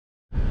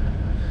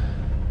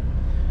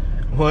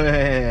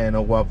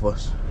Bueno,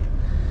 guapos.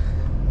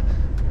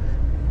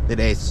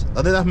 Diréis,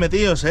 ¿dónde te has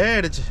metido,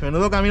 Serge?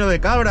 Menudo camino de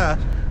cabras.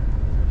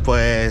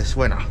 Pues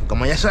bueno,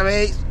 como ya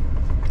sabéis,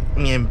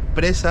 mi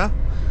empresa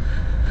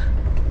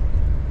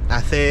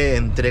hace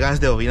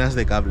entregas de bobinas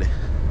de cable.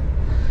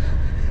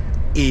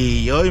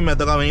 Y hoy me ha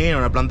tocado venir a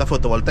una planta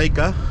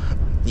fotovoltaica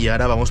y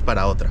ahora vamos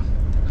para otra.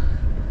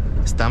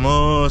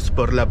 Estamos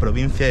por la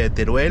provincia de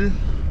Teruel,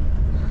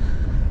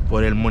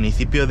 por el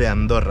municipio de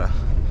Andorra,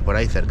 por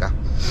ahí cerca.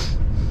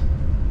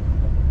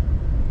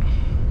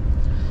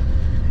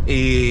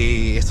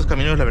 Y estos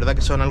caminos la verdad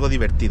que son algo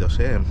divertidos,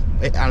 ¿eh?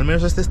 Al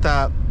menos este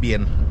está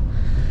bien.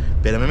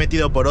 Pero me he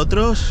metido por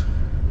otros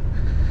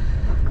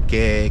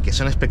que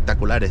son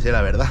espectaculares,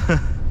 la verdad.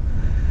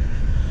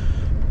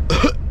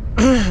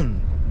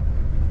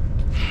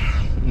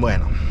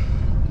 Bueno,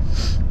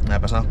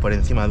 pasamos por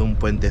encima de un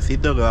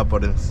puentecito que va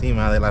por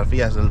encima de las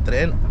vías del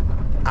tren,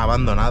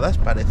 abandonadas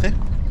parece.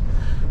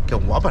 Qué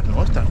guapas,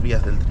 ¿no? Estas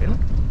vías del tren.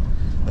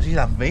 No sé si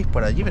las veis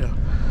por allí, pero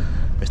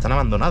están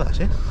abandonadas,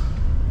 ¿eh?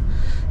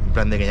 En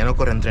plan de que ya no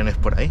corren trenes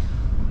por ahí.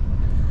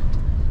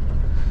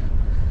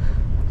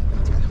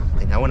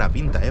 Tenía buena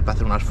pinta, para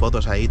hacer unas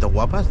fotos ahí todo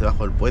guapas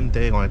debajo del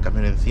puente con el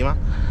camión encima.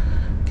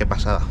 Qué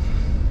pasada.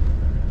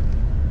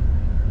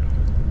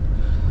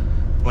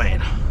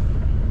 Bueno,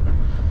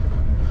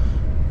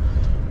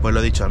 pues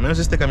lo dicho, al menos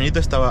este caminito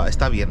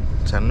está bien.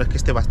 O sea, no es que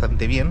esté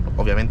bastante bien.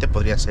 Obviamente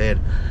podría ser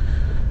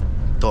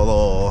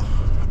todo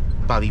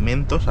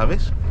pavimento,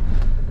 ¿sabes?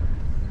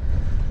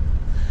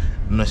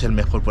 No es el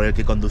mejor por el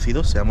que he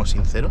conducido, seamos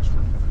sinceros.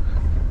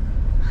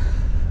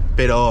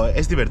 Pero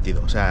es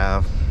divertido, o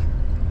sea...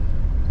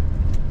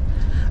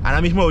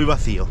 Ahora mismo voy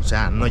vacío, o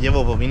sea, no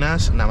llevo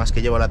bobinas, nada más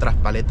que llevo la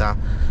traspaleta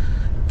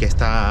que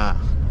está...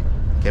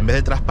 Que en vez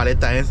de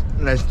traspaleta es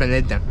la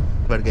espaleta,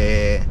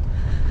 porque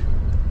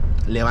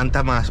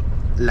levanta más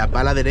la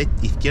pala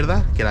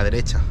izquierda que la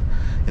derecha.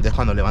 Entonces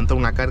cuando levanta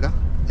una carga,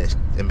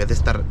 en vez de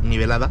estar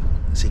nivelada,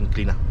 se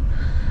inclina.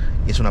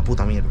 Y es una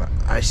puta mierda.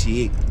 A ver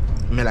si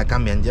me la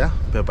cambian ya,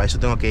 pero para eso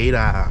tengo que ir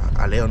a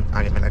León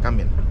a que me la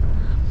cambien.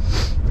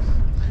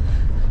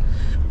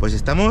 Pues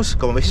estamos,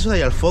 como veis eso de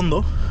ahí al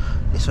fondo,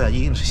 eso de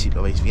allí, no sé si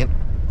lo veis bien.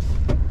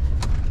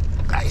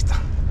 Ahí está.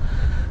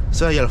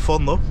 Eso de ahí al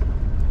fondo,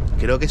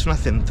 creo que es una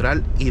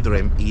central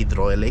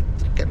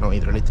hidroeléctrica,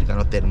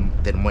 no,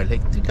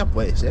 termoeléctrica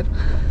puede ser.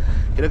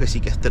 Creo que sí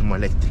que es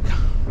termoeléctrica.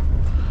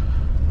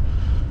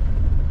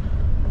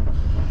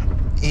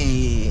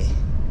 Y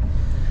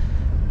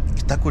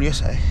está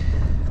curiosa,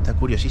 está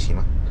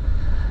curiosísima.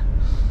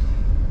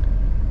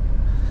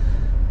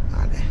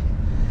 Vale.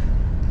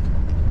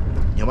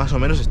 Yo más o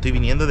menos estoy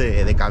viniendo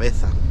de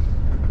cabeza.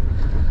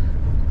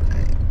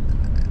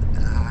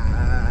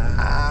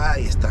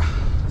 Ahí está.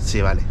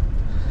 Sí, vale.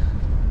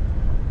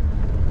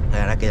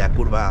 Ahora aquella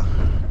curva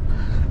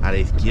a la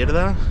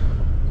izquierda.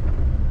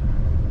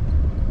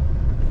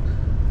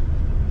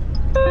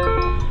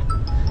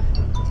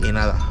 Y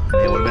nada,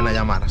 me vuelven a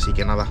llamar, así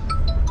que nada.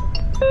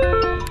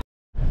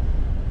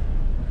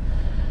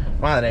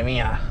 Madre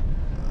mía,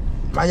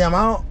 me ha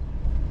llamado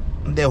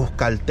de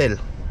Euskaltel.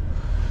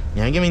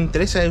 ¿Y a mí que me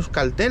interesa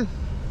Euskaltel?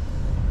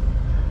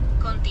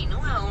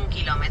 Continúa 1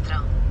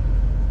 kilómetro.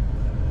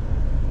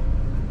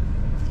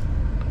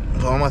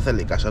 Pues vamos a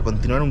hacerle caso, a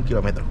continuar 1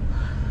 kilómetro.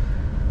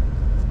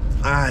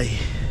 Ay.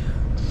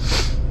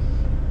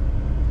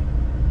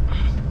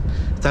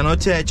 Esta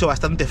noche ha hecho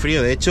bastante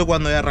frío. De hecho,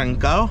 cuando he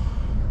arrancado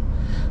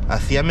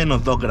hacía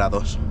menos 2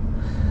 grados.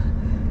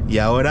 Y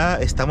ahora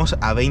estamos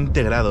a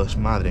 20 grados.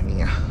 Madre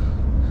mía.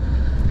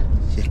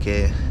 Si es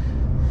que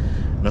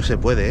no se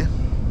puede,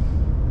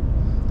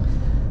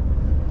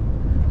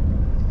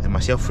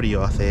 Demasiado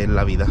frío hace en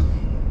la vida.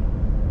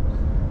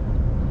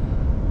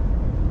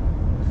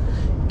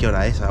 ¿Qué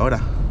hora es ahora?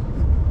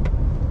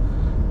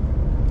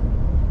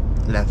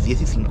 Las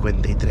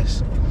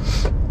 10:53.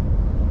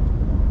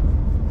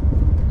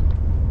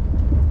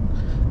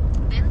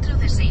 Dentro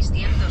de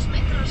 600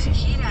 metros,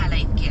 gira a la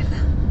izquierda.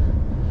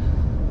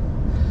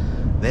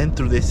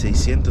 Dentro de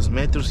 600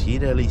 metros,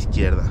 gira a la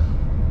izquierda.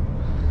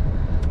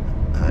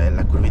 A ver,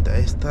 la curvita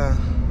esta.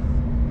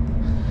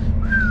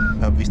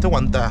 ¿Has visto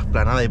cuánta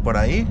esplanada hay por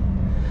ahí?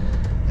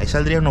 Ahí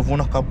saldrían unos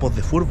buenos campos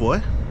de furbo,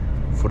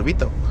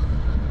 Furbito.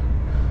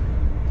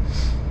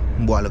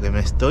 Buah, lo que me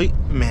estoy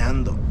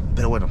meando.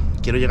 Pero bueno,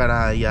 quiero llegar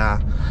ahí a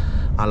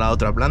la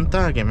otra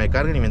planta, a que me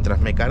carguen. Y mientras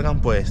me cargan,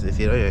 pues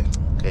decir, oye,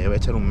 que voy a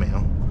echar un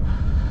meo.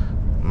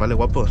 Vale,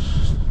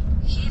 guapos.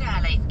 Gira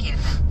a la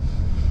izquierda.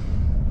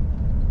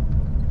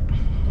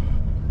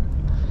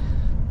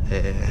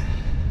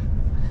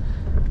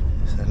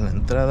 Esa es la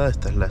entrada,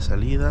 esta es la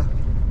salida.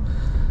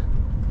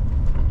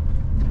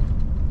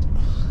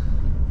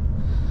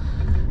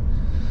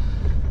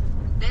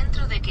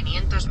 Dentro de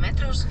 500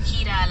 metros,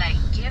 gira a la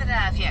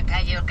izquierda hacia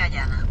calle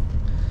Ocayana.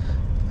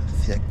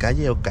 Hacia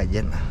calle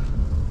Ocayana.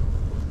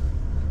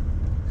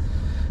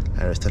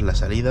 Claro, esta es la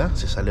salida,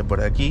 se sale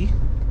por aquí.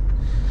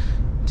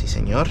 Sí,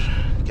 señor,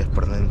 que es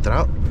por donde he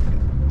entrado.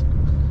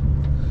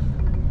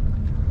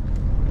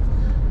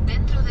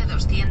 Dentro de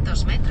 200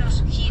 200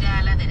 metros, gira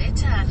a la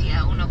derecha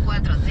hacia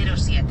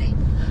 1407.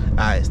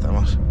 Ahí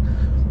estamos.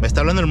 Me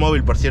está hablando el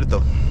móvil, por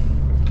cierto.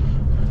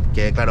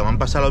 Que claro, me han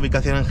pasado la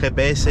ubicación en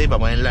GPS y para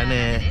ponerla en A la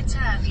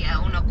derecha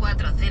hacia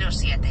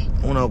 1407.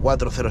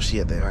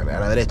 1407, vale, a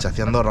la derecha,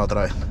 hacia Andorra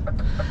otra vez.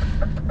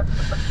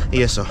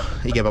 Y eso,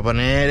 y que para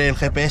poner el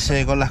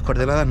GPS con las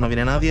coordenadas no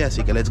viene nadie,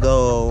 así que let's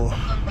go.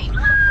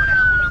 Continúa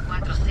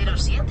por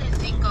A1407,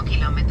 5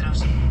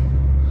 kilómetros.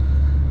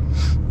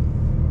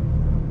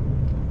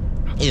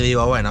 Y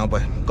digo, bueno,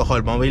 pues cojo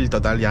el móvil,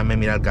 total, ya me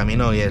mira el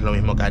camino y es lo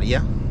mismo que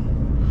haría.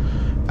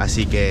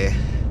 Así que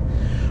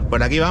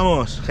por aquí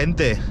vamos,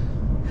 gente.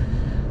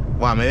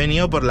 Buah, me he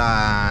venido por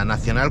la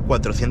Nacional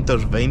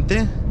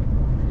 420.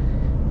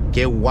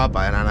 Qué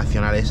guapa la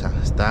Nacional esa.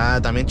 Está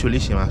también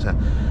chulísima, o sea,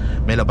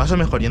 me lo paso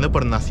mejor yendo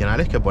por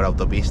nacionales que por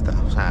autopista.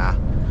 O sea,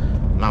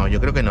 vamos, yo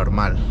creo que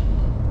normal,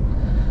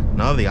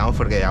 ¿no? Digamos,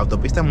 porque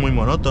autopista es muy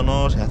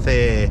monótono, se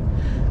hace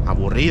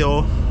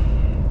aburrido.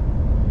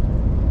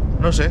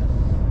 No sé.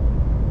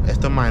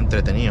 Esto es más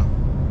entretenido.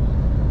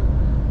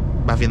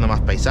 Vas viendo más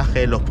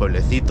paisajes, los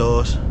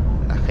pueblecitos,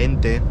 la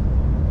gente.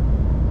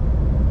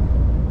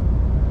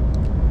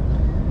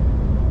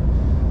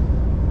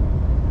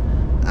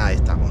 Ahí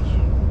estamos.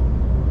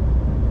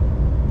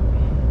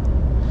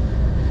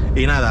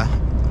 Y nada,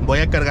 voy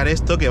a cargar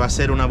esto, que va a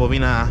ser una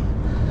bobina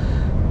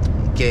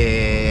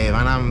que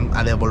van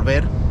a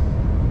devolver.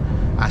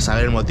 A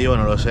saber el motivo,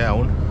 no lo sé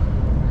aún.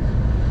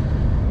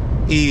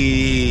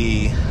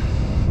 Y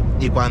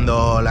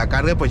cuando la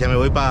cargue, pues ya me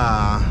voy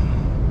para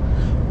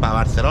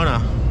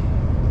Barcelona.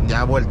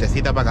 Ya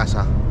vueltecita para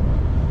casa.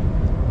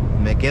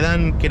 Me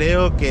quedan,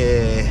 creo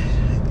que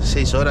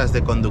 6 horas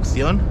de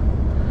conducción.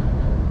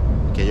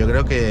 Que yo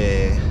creo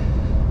que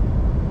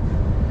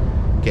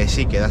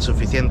sí, queda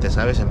suficiente,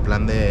 ¿sabes? En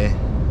plan de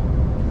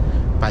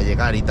para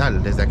llegar y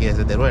tal, desde aquí,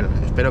 desde Teruel.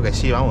 Espero que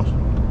sí, vamos.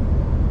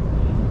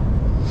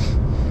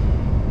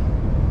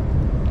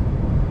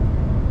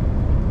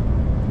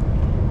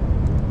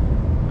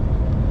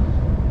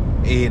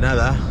 Y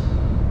nada,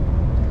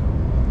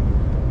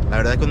 la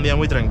verdad es que un día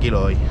muy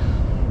tranquilo hoy.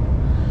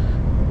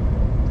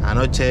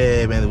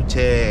 Anoche me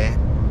duché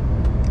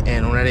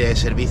en un área de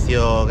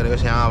servicio, creo que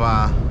se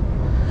llamaba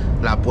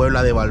La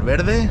Puebla de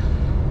Valverde,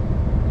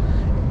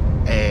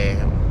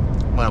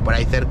 bueno, por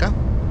ahí cerca.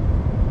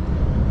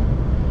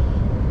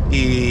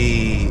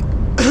 Y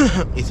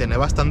cené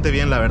bastante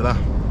bien, la verdad.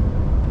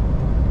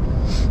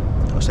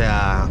 O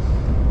sea,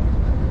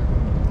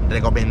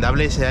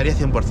 recomendable ese área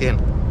 100%.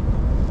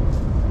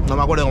 No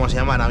me acuerdo cómo se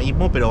llama ahora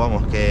mismo, pero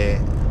vamos, que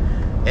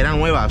era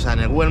nueva. O sea, en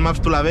el Google Maps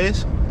tú la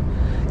ves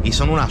y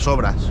son unas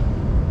obras.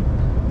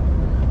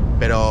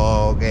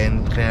 Pero que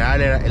en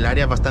general el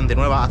área es bastante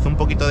nueva. Hace un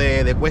poquito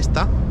de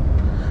cuesta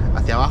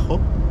hacia abajo.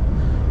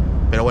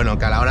 Pero bueno,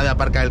 que a la hora de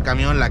aparcar el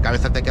camión la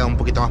cabeza te queda un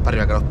poquito más para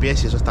arriba que los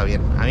pies y eso está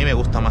bien. A mí me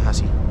gusta más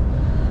así.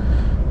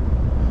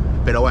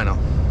 Pero bueno.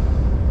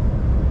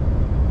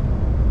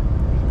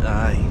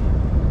 Ay.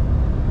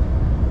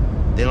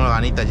 Tengo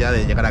ganitas ya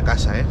de llegar a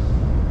casa,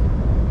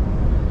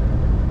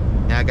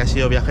 Ya que ha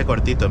sido viaje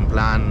cortito, en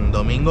plan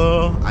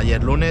domingo,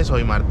 ayer lunes,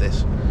 hoy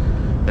martes.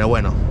 Pero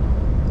bueno.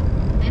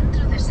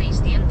 Dentro de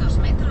 600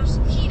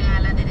 metros, gira a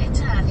la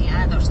derecha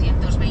hacia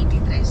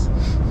A223.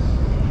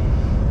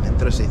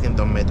 Dentro de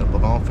 600 metros,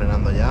 pues vamos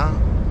frenando ya.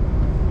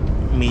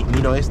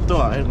 Miro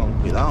esto, a ver, con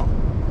cuidado.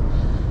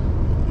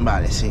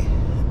 Vale, sí.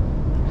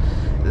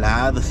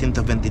 La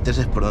A223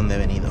 es por donde he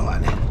venido,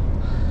 vale.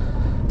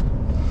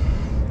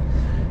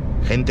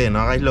 Gente, no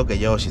hagáis lo que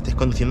yo. Si estáis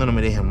conduciendo no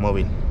miréis el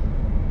móvil.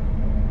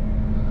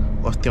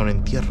 Hostia, un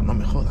entierro, no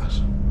me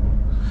jodas.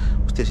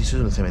 Hostia, si eso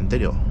es el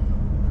cementerio.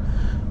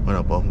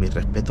 Bueno, pues mis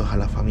respetos a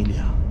la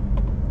familia.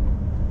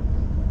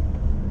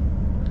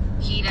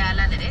 Gira a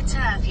la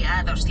derecha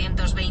hacia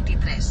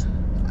A223.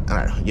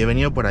 Claro, yo he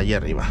venido por allí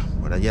arriba.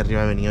 Por allí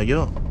arriba he venido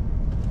yo.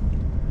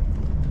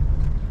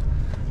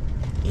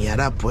 Y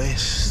ahora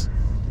pues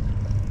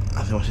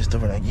hacemos esto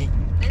por aquí.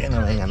 Que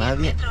no venga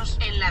nadie.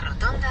 En la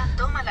rotonda,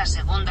 toma la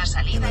segunda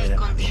salida no y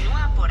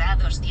continúa por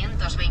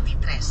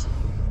A223.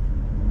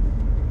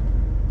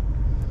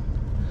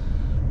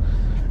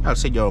 Al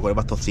sello con el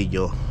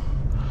bastoncillo.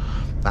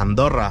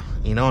 Andorra.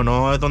 Y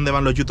no es donde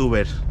van los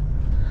youtubers.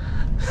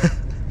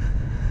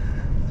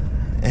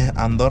 Es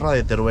Andorra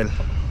de Teruel.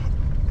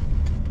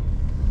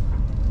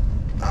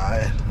 A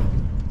ver.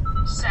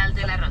 Sal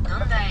de la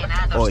rotonda en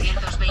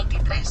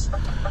A223.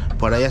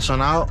 Por ahí ha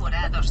sonado Por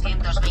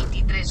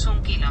A223,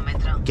 1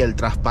 kilómetro. que el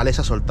traspale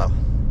se ha soltado.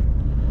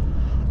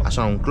 Ha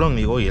sonado un clon,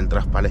 digo, y el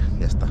traspale,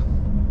 ya está.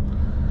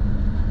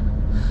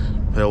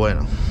 Pero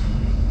bueno.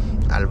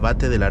 Al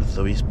bate del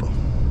arzobispo.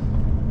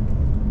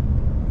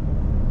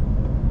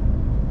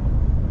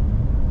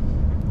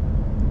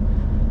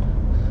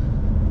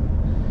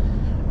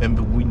 En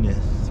Buines,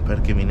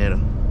 Parque Minero.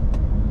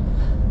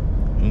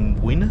 ¿En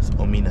Buines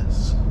o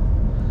Minas?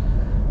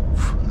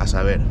 A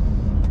saber.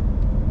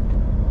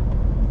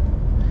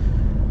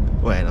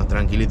 Bueno,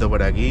 tranquilito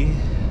por aquí.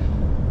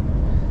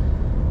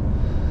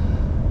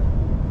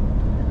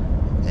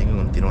 Hay que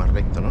continuar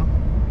recto, ¿no?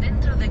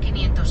 Dentro de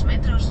 500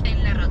 metros,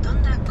 en la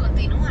rotonda,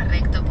 continúa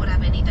recto por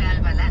Avenida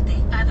Albalate,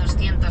 a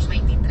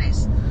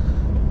 223.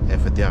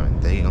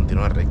 Efectivamente, hay que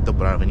continuar recto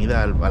por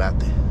Avenida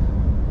Albalate.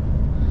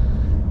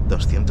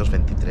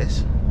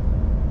 223.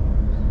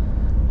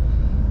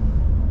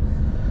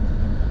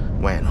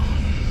 Bueno.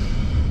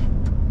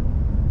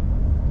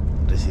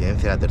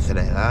 Residencia de la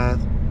tercera edad.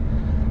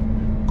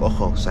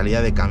 Cojo,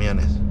 salida de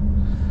camiones.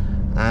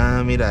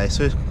 Ah, mira,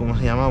 eso es, ¿cómo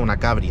se llama? Una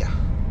cabria.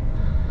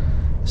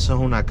 Eso es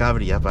una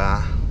cabria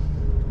para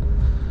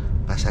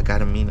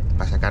sacar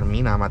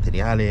mina,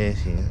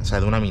 materiales, o sea,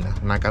 de una mina.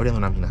 Una cabria de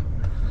una mina.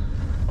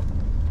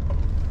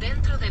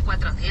 Dentro de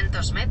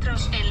 400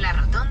 metros, en la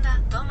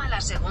rotonda, toma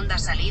la segunda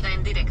salida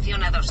en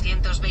dirección a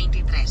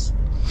 223.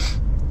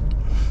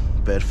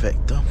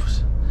 Perfecto,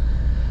 pues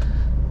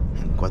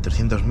en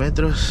 400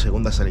 metros,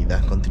 segunda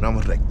salida.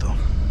 Continuamos recto.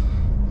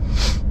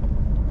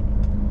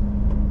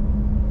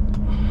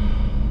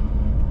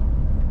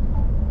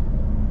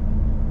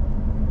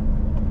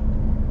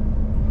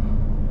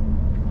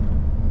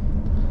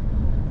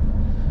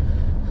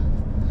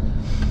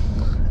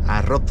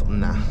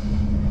 Arrotna.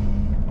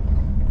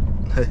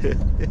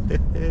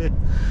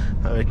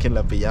 A ver quién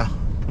la ha pillado.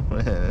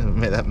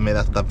 me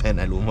da hasta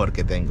pena el humor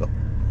que tengo.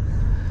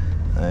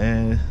 A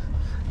ver.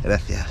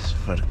 Gracias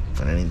por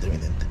poner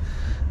intermitente.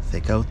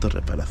 CK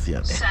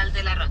Autorreparaciones. Sal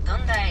de la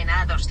rotonda en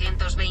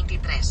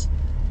A223.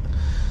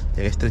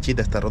 Ya que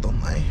estrechita esta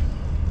rotonda,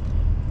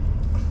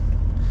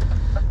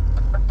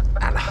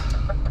 ¡Hala!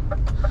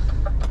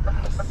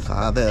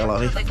 Zárate de la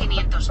Dentro de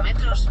 500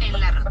 metros, en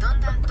la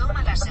rotonda,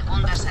 toma la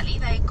segunda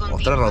salida y continúa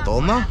 ¿Otra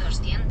rotonda? por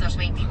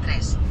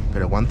A223.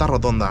 ¿Pero cuántas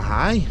rotondas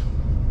hay?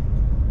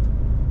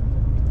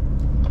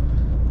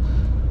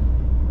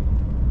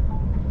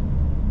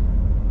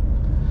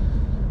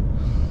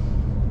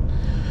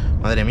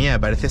 Madre mía, me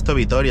parece esto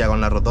Vitoria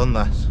con las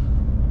rotondas.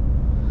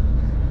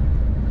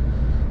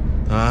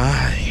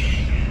 Ay.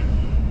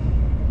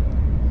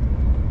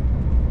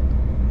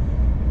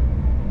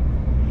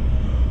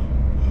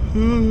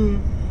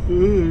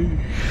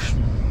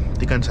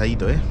 Estoy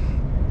cansadito,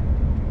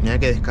 Mira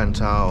que he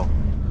descansado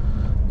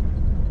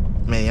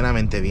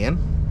medianamente bien.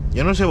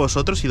 Yo no sé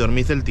vosotros si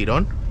dormís del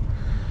tirón,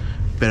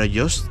 pero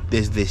yo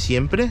desde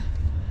siempre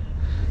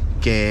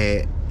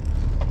que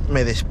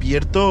me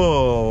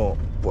despierto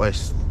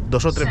pues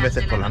 2 o 3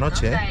 veces por la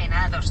noche, En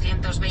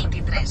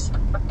A223.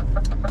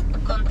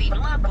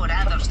 Continúa por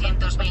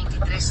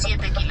A223,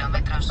 7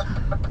 kilómetros.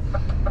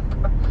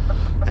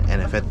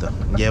 En efecto,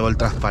 llevo el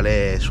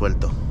traspalé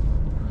suelto.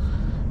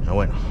 Pero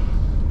bueno,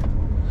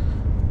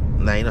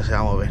 de ahí no se va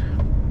a mover.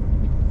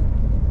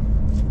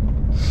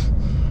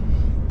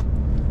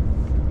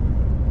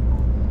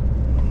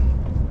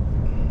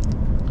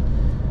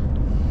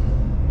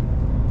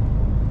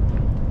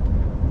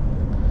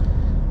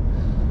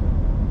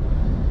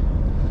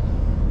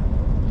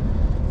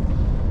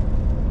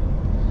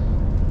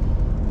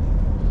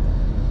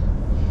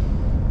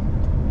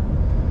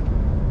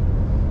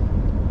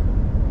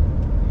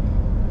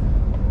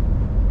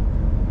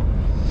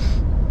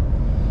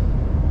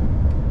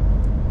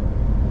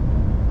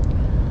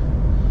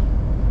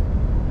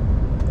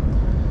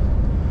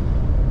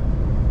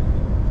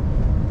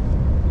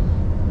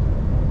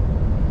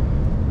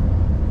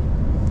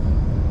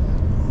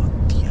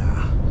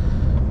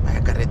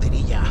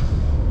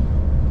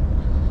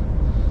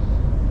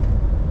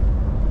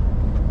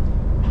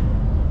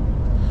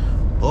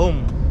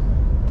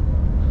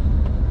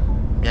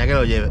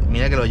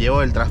 Mira que lo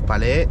llevo el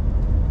traspalé.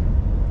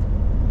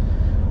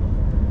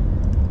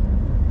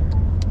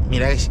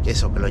 Mira que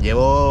eso, que lo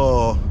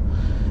llevo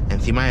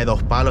encima de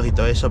 2 palos y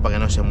todo eso para que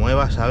no se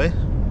mueva, ¿sabes?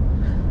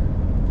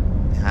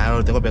 Ahora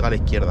lo tengo pegado a la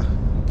izquierda,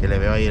 que le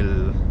veo ahí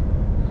el...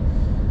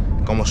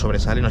 como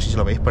sobresale, no sé si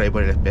lo veis por ahí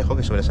por el espejo,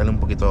 que sobresale un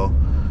poquito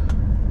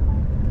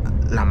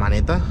la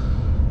maneta.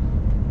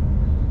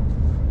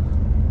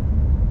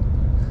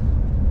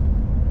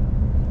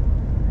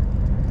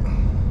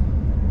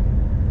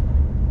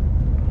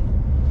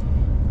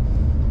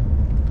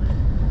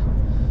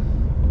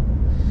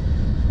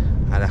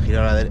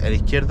 Giro a la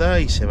izquierda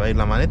y se va a ir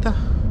la maneta.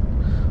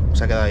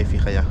 Se ha quedado ahí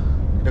fija ya.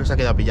 Creo que se ha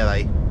quedado pillada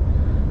ahí.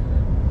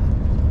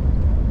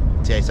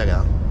 Sí, ahí se ha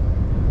quedado.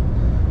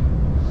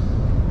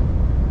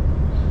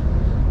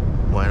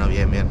 Bueno,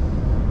 bien, bien.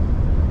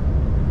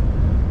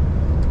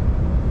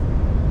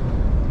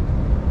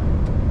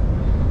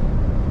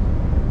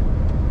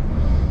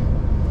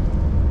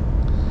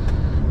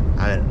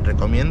 A ver,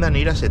 recomiendan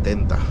ir a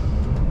 70.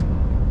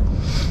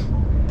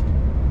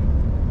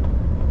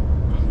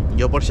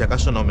 Yo por si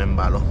acaso no me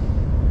embalo.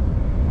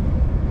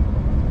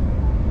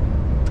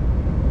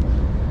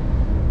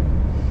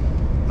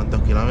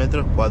 ¿Cuántos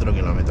kilómetros? 4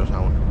 kilómetros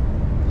aún.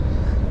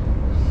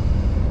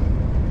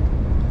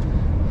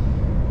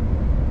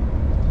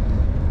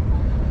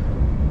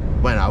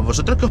 Bueno, ¿a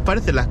vosotros qué os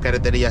parecen las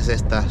carreterías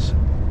estas?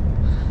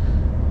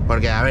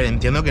 Porque, a ver,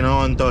 entiendo que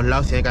no en todos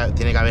lados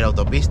tiene que haber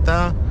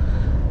autopista,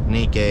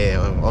 ni que,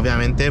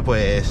 obviamente,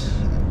 pues,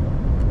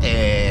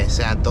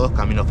 sean todos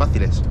caminos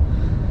fáciles.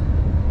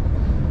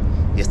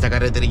 Y esta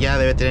carreterilla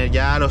debe tener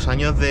ya los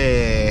años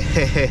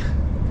de...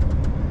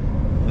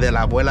 de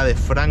la abuela de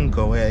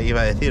Franco,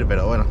 iba a decir,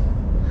 pero bueno,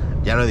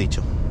 ya lo he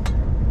dicho.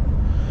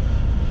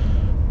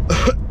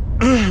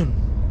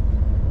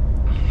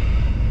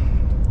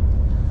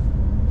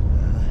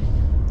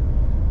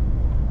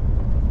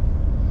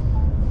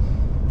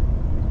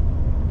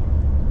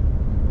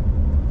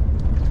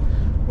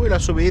 Uy, la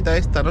subidita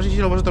esta, no sé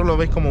si vosotros lo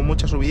veis como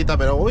mucha subidita,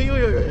 pero uy,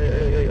 uy, uy,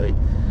 uy, uy, uy.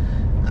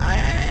 Ay,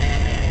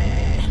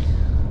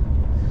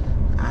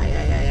 ay,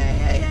 ay, ay,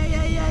 ay, ay,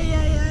 ay, ay,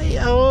 ay,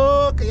 ay,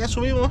 oh, que ya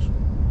subimos.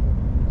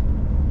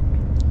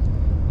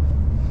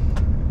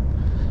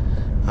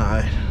 A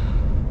ver.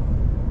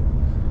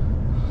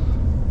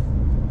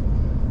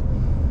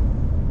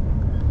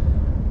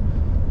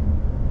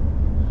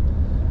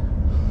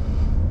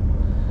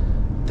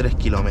 Tres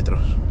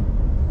kilómetros.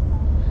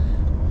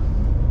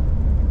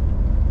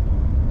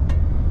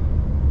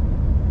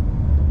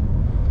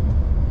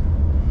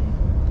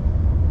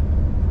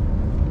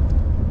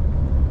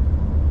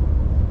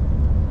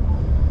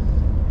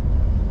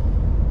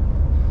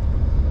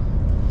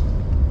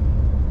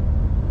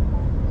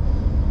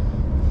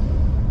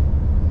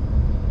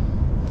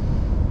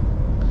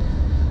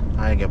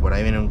 Que por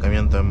ahí viene un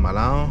camión todo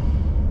embalado.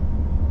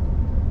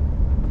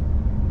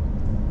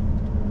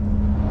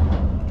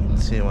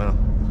 Sí, bueno,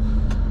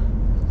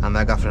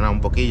 anda que ha frenado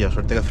un poquillo.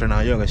 Suerte que he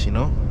frenado yo, que si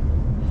no...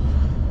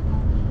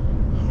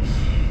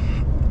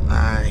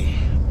 Ay.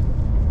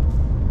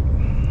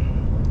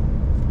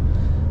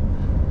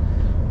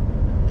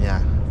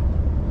 Ya.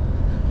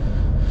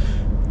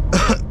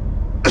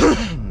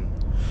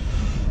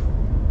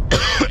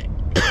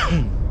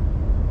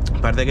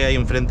 Parece que hay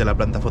enfrente la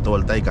planta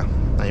fotovoltaica.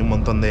 Hay un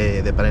montón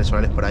de paneles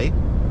solares por ahí.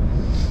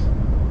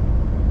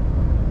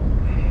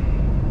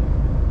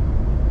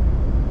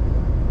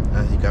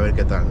 Así que a ver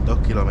qué tal. 2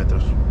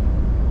 kilómetros.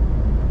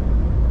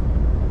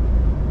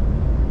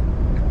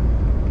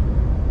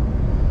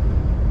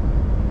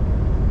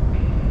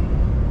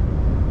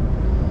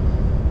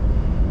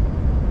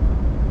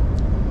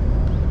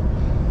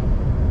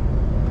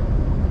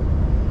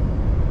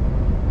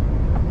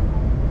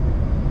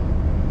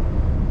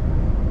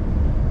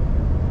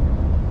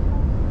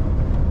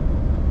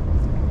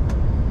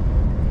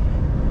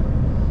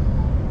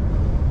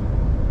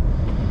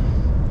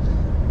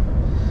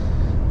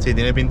 Sí,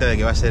 tiene pinta de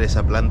que va a ser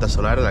esa planta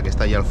solar la que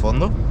está ahí al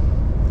fondo.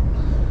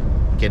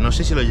 Que no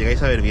sé si lo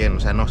llegáis a ver bien. O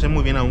sea, no sé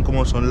muy bien aún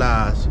cómo son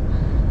la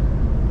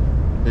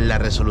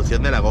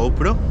resolución de la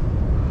GoPro.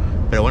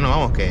 Pero bueno,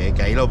 vamos, que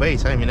ahí lo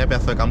veis, ¿sabes? Mira el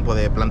pedazo de campo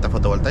de plantas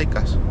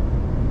fotovoltaicas.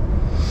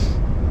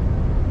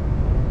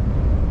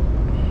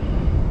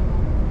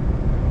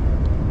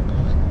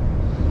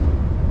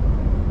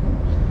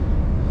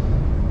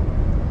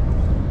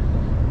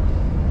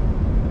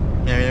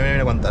 Mira, mira,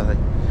 mira cuántas hay.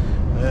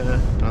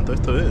 Todo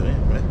esto,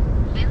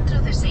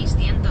 Dentro de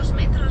 600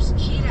 metros,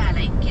 gira a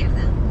la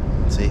izquierda.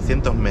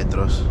 600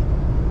 metros.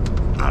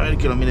 A ver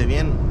que lo mire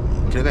bien.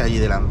 Creo que allí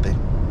delante.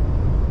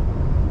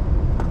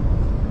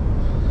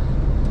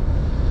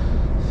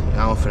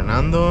 Sigamos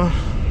frenando.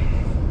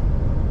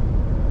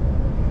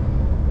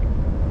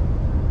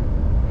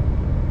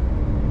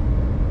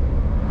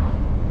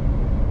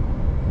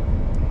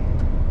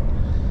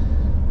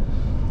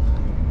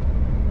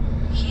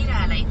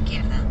 Gira a la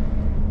izquierda.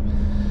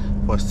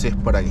 Pues sí, es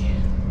por aquí.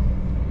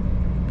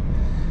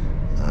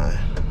 A ver.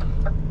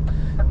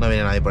 No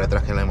viene nadie por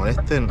detrás que le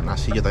moleste.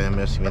 Así yo también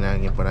veo si viene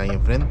alguien por ahí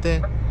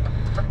enfrente.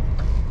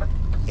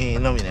 Y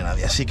no viene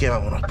nadie, así que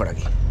vámonos por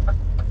aquí.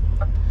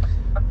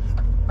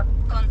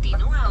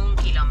 Continúa 1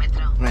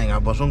 kilómetro. Venga,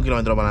 pues 1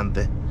 kilómetro para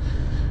adelante.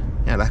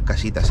 Mira las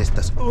casitas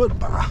estas.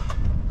 ¡Upa!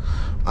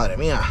 Madre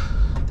mía,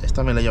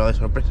 esta me la he llevado de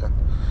sorpresa.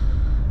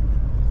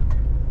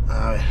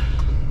 A ver.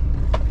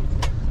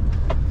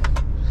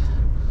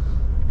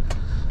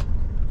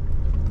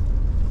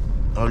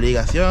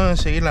 Obligación,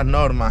 seguir las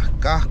normas.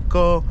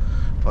 Casco,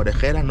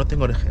 orejeras, no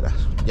tengo orejeras.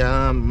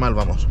 Ya mal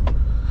vamos.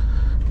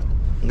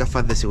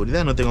 Gafas de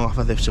seguridad, no tengo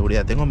gafas de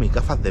seguridad. Tengo mis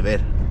gafas de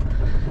ver.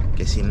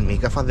 Que sin mis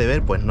gafas de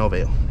ver, pues no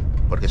veo.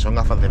 Porque son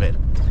gafas de ver.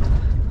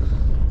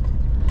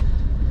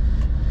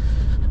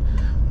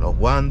 Los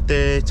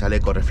guantes,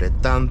 chaleco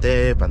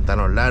reflectante,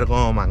 pantalón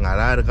largo, manga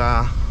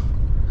larga.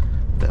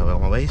 Pero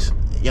como veis,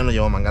 yo no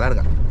llevo manga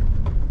larga.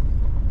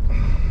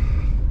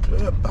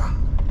 Epa.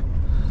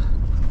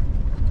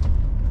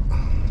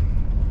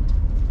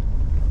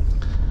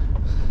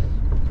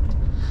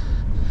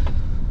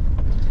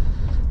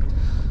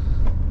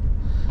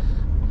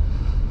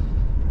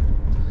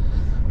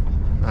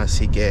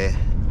 Así que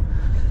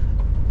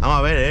vamos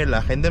a ver,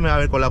 la gente me va a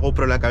ver con la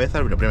GoPro en la cabeza.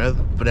 Pero primero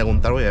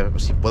preguntar, voy a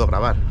ver si puedo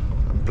grabar.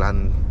 En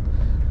plan,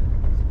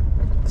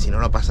 si no,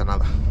 no pasa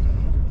nada.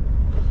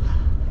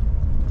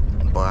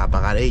 Pues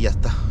apagaré y ya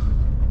está.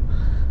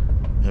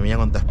 Mira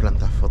cuántas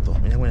plantas fotos.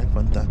 Mira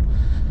cuántas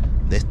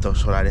de estos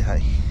solares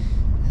hay.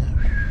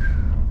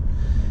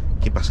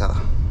 Qué pasada.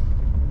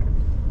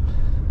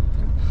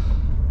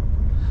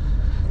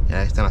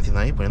 Ya están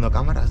haciendo ahí, poniendo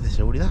cámaras de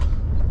seguridad.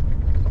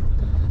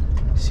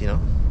 Si no,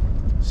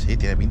 sí,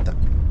 tiene pinta.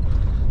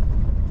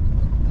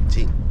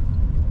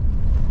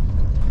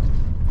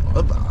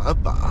 Epa,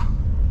 epa.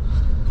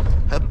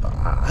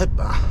 Epa,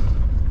 epa.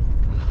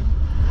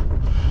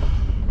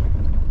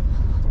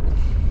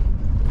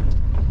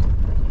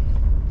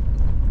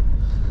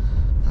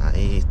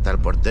 Ahí está el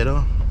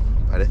portero,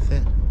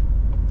 parece.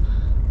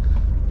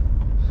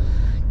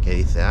 Que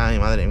dice, ay,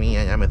 madre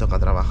mía, ya me toca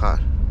trabajar.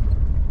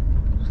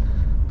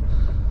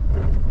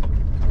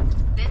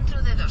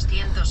 Dentro de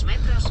 200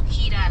 metros,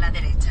 gira a la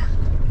derecha.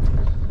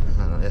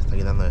 Ah, no, ya está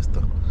quitando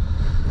esto.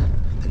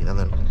 Está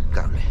quitando el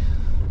cable.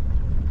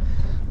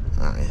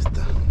 Ahí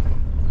está.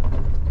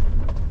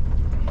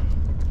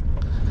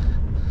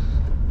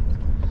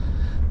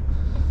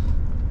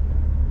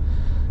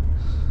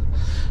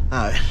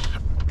 A ver.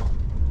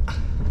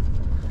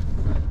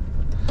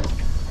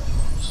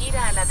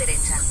 Gira a la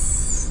derecha.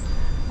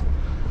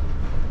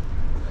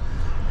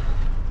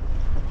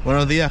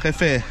 Buenos días,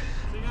 jefe.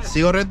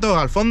 ¿Sigo recto?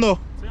 ¿Al fondo?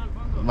 Sí, al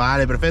fondo.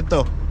 Vale,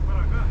 perfecto. Por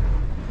acá.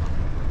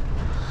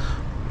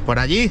 ¿Por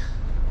allí?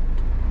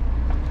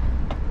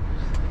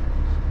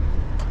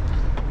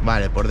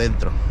 Vale, por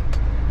dentro.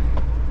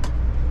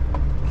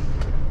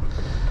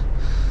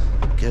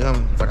 Que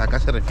por acá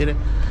se refiere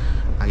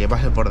a que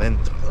pase por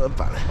dentro.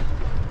 Vale.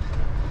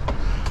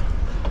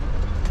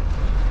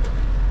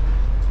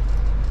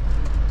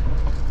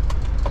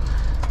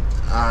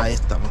 Ahí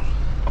estamos.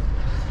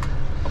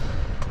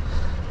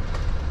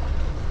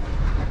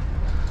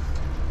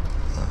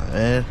 A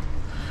ver.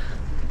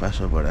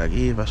 Paso por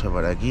aquí,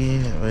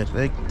 a ver,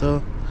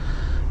 recto.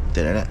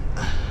 Tereré.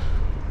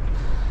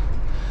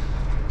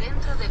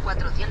 Dentro de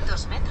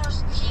 400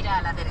 metros, gira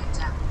a la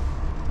derecha.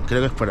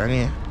 Creo que es por aquí,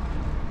 ¿eh?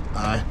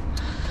 A ver.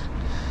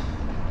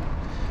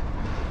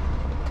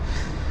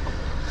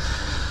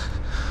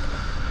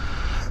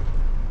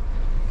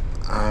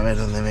 A ver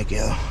dónde me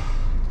quedo.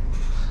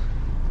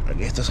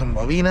 Porque estos son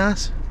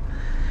bobinas.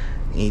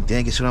 Y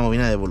tiene que ser una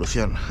bobina de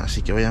evolución.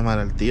 Así que voy a llamar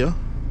al tío.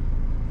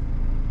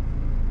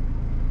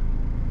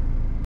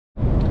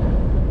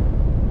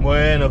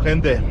 Bueno,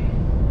 gente.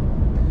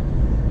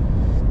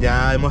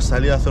 Ya hemos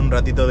salido hace un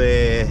ratito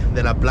de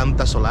la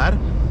planta solar.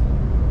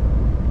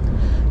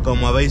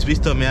 Como habéis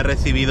visto, me ha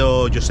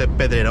recibido Josep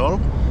Pedrerol.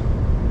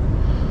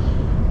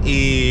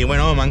 Y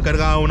bueno, me han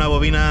cargado una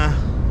bobina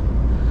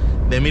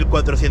de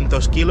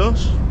 1400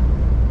 kilos.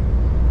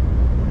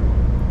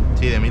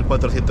 Sí, de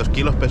 1400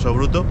 kilos, peso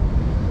bruto.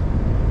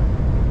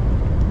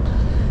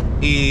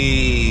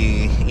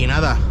 Y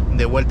nada,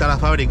 de vuelta a la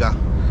fábrica.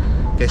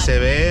 Que se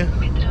ve...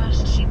 Metros,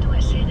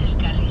 sitúese en el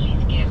carril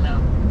izquierdo.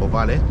 Pues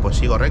vale, pues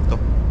sigo recto.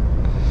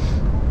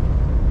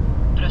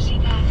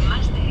 Prosiga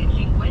más de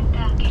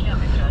 50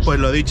 kilómetros. Pues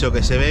lo dicho,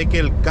 que se ve que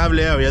el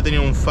cable había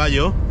tenido un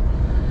fallo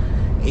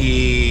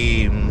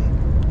y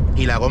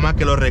la goma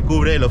que lo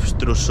recubre, el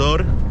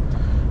obstrusor,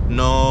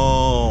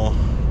 no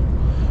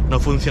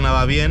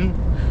funcionaba bien,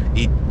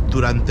 y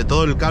durante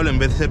todo el cable, en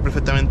vez de ser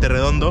perfectamente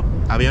redondo,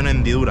 había una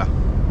hendidura.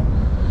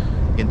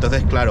 Y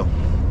entonces, claro,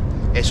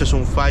 eso es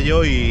un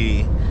fallo,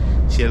 y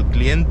si el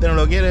cliente no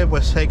lo quiere,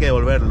 pues hay que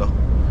devolverlo.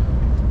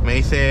 Me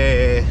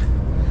dice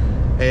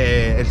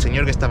el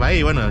señor que estaba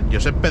ahí, bueno,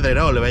 Josep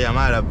Pedrerol le voy a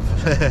llamar.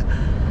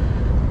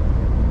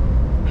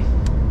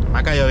 Me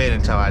ha caído bien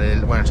el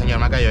chaval, bueno, el señor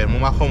me ha caído bien, muy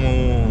majo,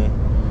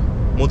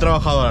 muy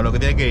trabajador, a lo que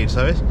tiene que ir,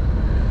 ¿sabes?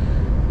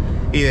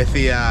 Y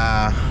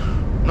decía,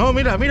 no,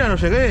 mira, no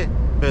sé qué,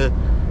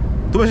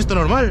 ¿tú ves esto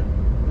normal?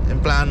 En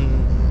plan,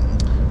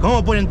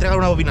 ¿cómo pueden entregar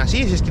una bobina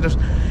así? Si es que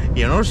y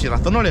yo, no, si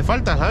razón no le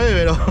falta, ¿sabes?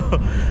 Pero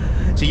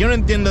si yo no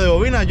entiendo de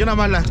bobinas, yo nada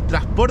más las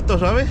transporto,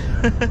 ¿sabes?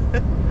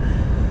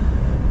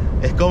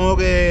 Es como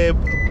que...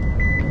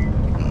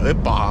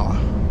 ¡Epa!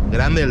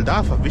 Grande el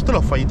DAF. ¿Has visto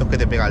los fallitos que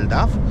te pega el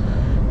DAF?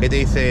 Que te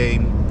dice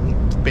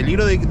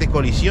peligro de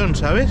colisión,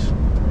 ¿sabes?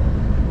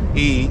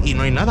 Y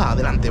no hay nada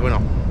adelante. Bueno,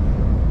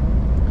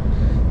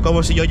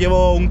 como si yo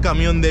llevo un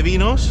camión de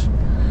vinos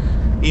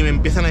y me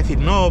empiezan a decir,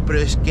 no, pero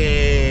es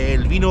que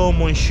el vino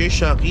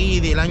Monchesa aquí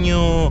del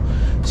año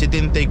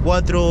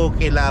 74,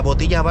 que la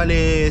botella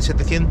vale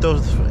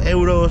 700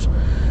 euros,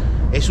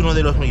 es uno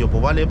de los míos.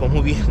 Pues vale, pues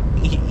muy bien.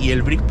 ¿Y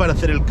el brick para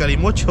hacer el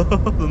calimocho?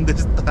 ¿Dónde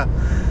está?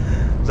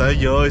 ¿Sabes?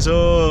 Yo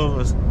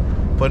eso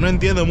pues no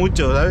entiendo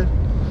mucho, ¿sabes?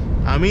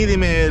 A mí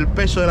dime el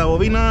peso de la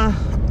bobina,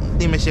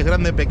 dime si es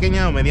grande,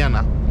 pequeña o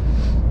mediana,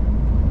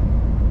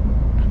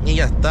 y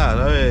ya está,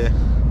 ¿sabes?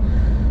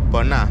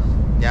 Pues nada,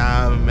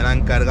 ya me la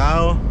han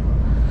cargado,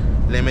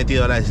 le he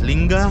metido la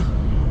eslinga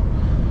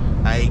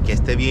ahí, que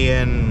esté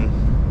bien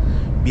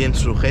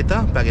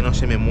sujeta para que no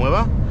se me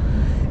mueva.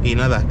 Y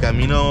nada,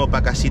 camino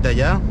para casita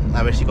ya,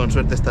 a ver si con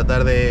suerte esta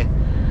tarde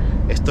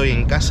estoy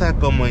en casa,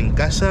 como en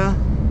casa,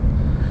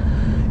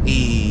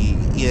 y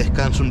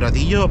descanso un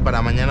ratillo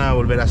para mañana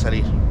volver a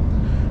salir,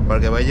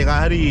 porque voy a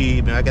llegar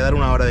y me va a quedar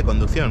una hora de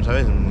conducción,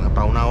 ¿sabes?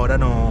 Para una hora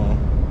no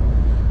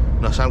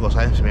salgo,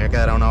 ¿sabes? Si me voy a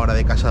quedar a una hora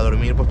de casa a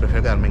dormir, pues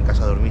prefiero quedarme en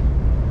casa a dormir.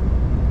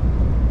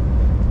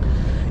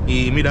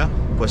 Y mira,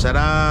 pues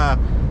ahora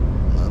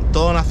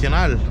todo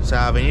nacional, o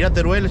sea, venir a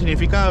Teruel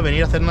significa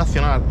venir a hacer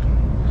nacional,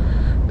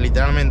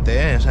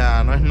 literalmente, ¿eh? O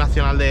sea, no es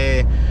nacional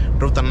de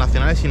rutas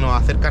nacionales, sino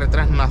hacer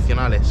carreteras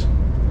nacionales.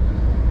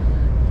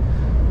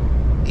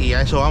 Y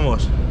a eso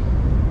vamos.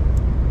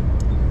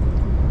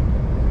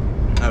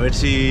 A ver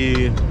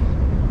si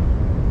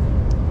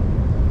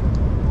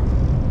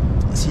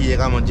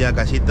llegamos ya a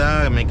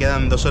casita. Me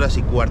quedan 2 horas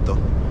y cuarto.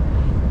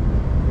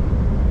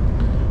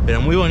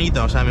 Pero muy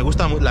bonito, o sea, me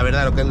gusta, la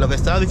verdad, lo que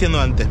estaba diciendo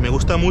antes, me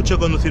gusta mucho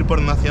conducir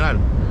por nacional.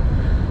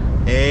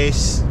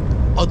 Es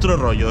otro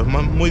rollo, es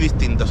muy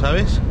distinto,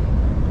 ¿sabes?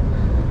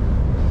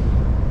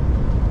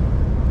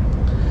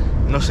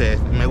 No sé,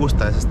 me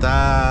gusta,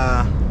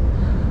 está...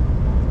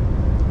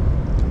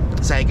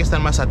 O sea, hay que estar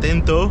más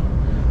atento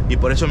y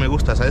por eso me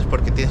gusta, ¿sabes?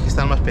 Porque tienes que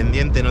estar más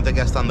pendiente, no te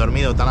quedas tan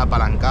dormido, tan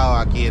apalancado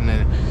aquí en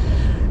el...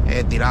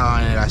 tirado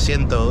en el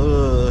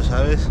asiento,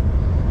 ¿sabes?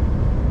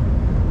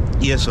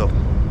 Y eso.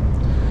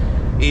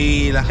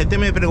 Y la gente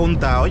me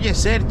pregunta, oye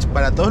Serge,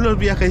 ¿para todos los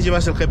viajes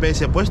llevas el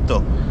GPS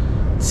puesto?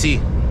 Sí,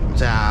 o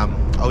sea,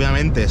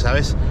 obviamente,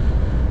 ¿sabes?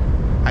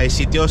 Hay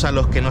sitios a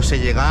los que no sé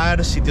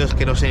llegar, sitios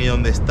que no sé ni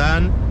dónde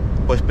están.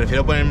 Pues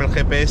prefiero ponerme el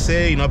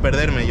GPS y no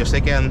perderme. Yo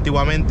sé que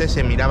antiguamente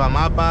se miraba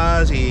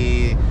mapas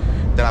y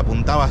te lo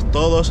apuntabas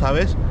todo,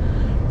 ¿sabes?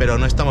 Pero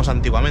no estamos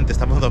antiguamente,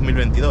 estamos en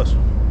 2022.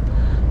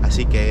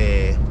 Así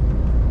que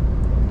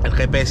el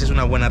GPS es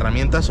una buena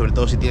herramienta, sobre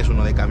todo si tienes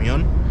uno de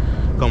camión,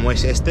 como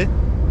es este.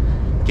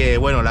 Que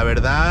bueno, la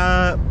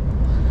verdad,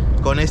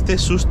 con este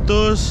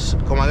sustos,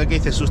 como aquel que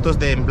dice, sustos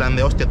de en plan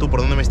de hostia, tú,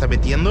 ¿por dónde me estás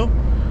metiendo?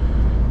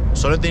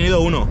 Solo he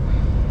tenido uno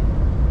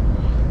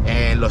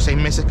en los 6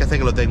 meses que hace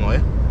que lo tengo,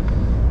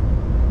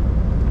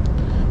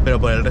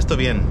 pero por el resto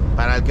bien.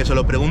 Para el que se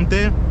lo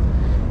pregunte,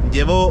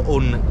 llevo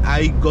un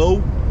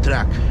iGo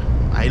Track,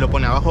 ahí lo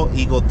pone abajo,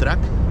 iGo Track,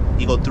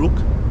 iGo Truck.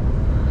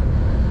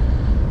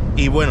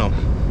 Y bueno,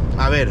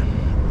 a ver,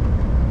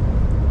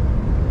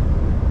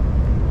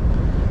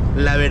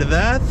 la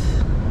verdad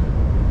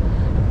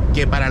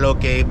que para lo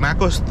que me ha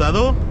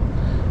costado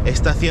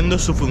está haciendo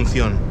su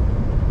función.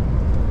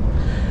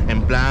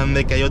 En plan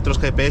de que hay otros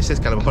GPS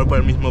que a lo mejor por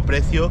el mismo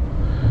precio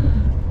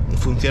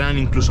funcionan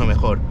incluso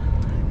mejor.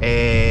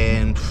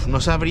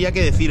 No sabría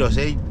qué deciros,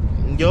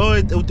 Yo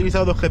he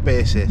utilizado 2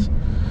 GPS.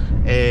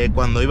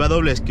 Cuando iba a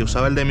dobles, que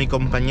usaba el de mi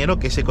compañero,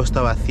 que ese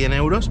costaba 100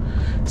 euros.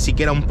 Sí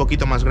que era un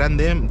poquito más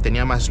grande,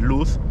 tenía más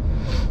luz.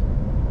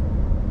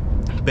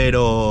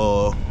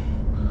 Pero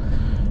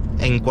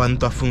en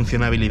cuanto a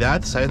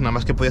funcionabilidad, ¿sabes? Nada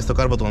más que podías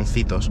tocar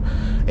botoncitos.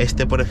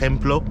 Este, por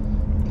ejemplo,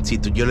 si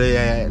yo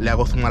le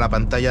hago zoom a la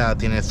pantalla,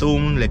 tiene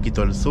zoom, le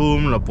quito el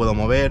zoom, lo puedo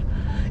mover.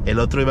 El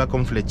otro iba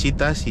con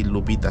flechitas y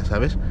lupitas,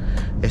 ¿sabes?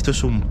 Esto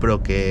es un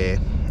pro que...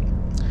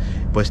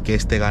 pues que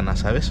este gana,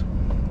 ¿sabes?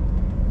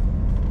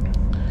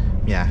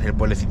 Mira, el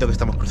pueblecito que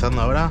estamos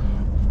cruzando ahora.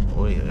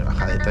 Uy,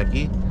 bajadita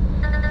aquí.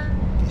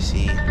 Que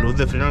sí, luz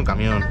de freno en el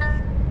camión.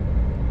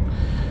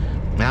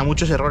 Me da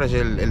muchos errores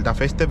el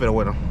DAF este, pero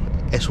bueno,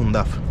 es un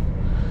DAF,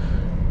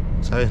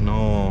 ¿sabes?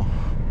 No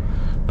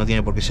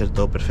tiene por qué ser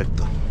todo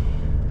perfecto.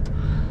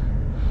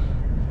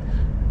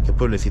 ¿Qué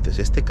pueblecito es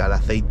este?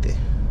 Calaceite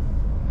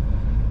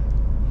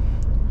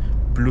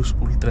Plus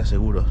ultra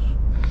seguros.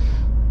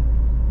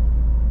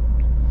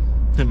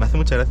 Me hace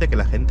mucha gracia que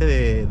la gente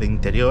de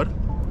interior,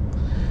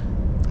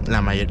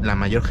 la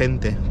mayor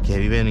gente que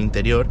vive en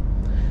interior,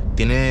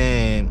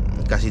 tiene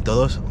casi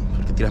todos...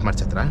 ¿Por qué tiras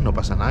marcha atrás? No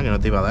pasa nada, que no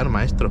te iba a dar,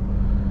 maestro.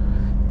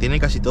 Tiene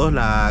casi todos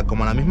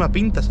como la misma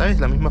pinta, ¿sabes?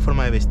 La misma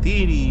forma de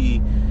vestir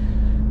y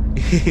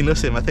no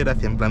sé, me hace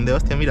gracia, en plan de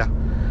hostia, mira,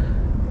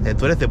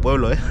 tú eres de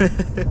pueblo,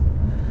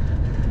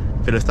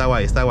 Pero está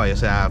guay, o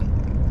sea,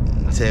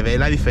 se ve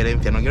la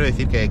diferencia. No quiero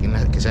decir que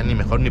sea ni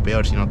mejor ni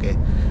peor, sino que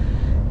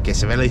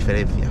se ve la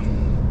diferencia.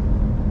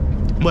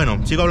 Bueno,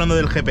 sigo hablando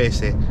del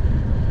GPS.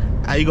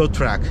 iGo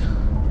Track.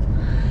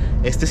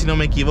 Este, si no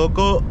me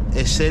equivoco,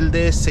 es el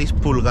de 6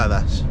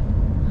 pulgadas.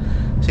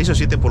 6 o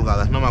 7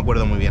 pulgadas, no me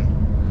acuerdo muy bien.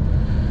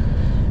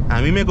 A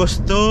mí me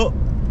costó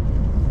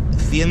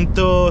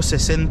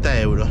 160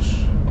 euros.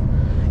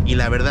 Y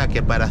la verdad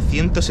que para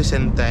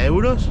 160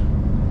 euros...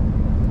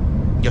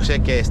 Yo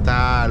sé que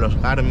está los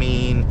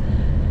Garmin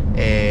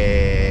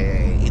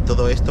y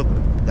todo esto.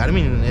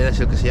 Garmin es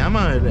el que se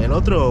llama, el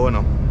otro,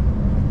 bueno,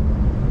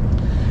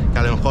 que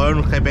a lo mejor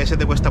un GPS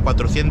te cuesta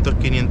 400,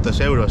 500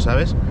 euros,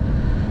 ¿sabes?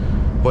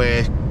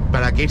 Pues,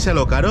 ¿para qué irse a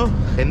lo caro,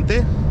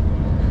 gente?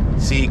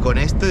 Si con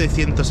este de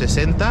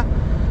 160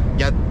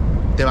 ya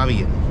te va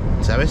bien,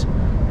 ¿sabes?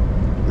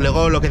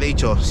 Luego lo que te he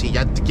dicho, si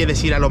ya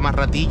quieres ir a lo más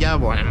ratilla,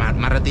 bueno,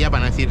 más ratilla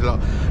para no decir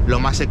lo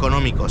más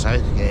económico,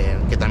 ¿sabes?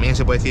 Que también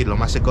se puede decir lo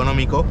más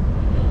económico,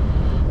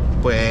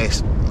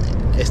 pues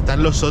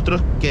están los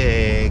otros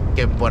que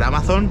por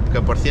Amazon,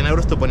 que por 100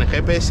 euros te ponen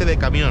GPS de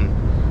camión.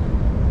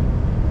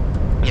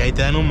 Y ahí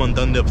te dan un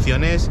montón de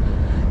opciones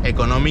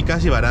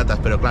económicas y baratas,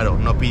 pero claro,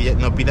 no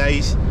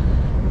pidáis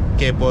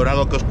que por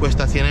algo que os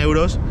cuesta 100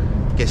 euros,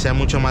 que sea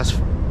mucho más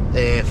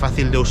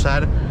fácil de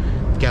usar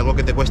que algo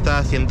que te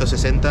cuesta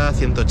 160,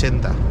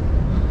 180.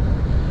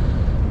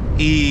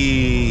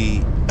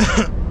 Y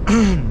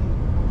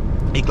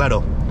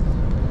claro,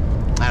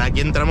 ahora aquí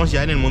entramos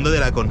ya en el mundo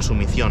de la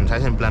consumición,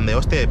 ¿sabes? En plan de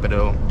hostia,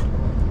 pero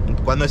 ¿de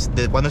cuándo es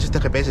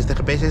este GPS? Este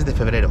GPS es de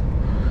febrero.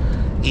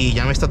 y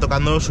ya me está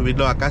tocando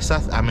subirlo a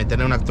casa a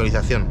meterle una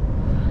actualización,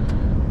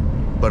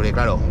 porque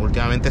claro,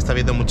 últimamente está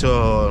viendo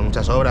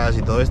muchas obras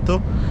y todo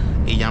esto,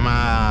 y ya me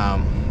ha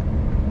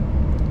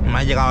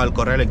llegado el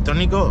correo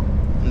electrónico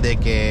de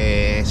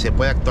que se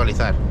puede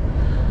actualizar.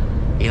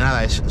 Y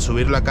nada, es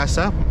subirlo a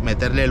casa,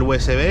 meterle el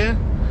USB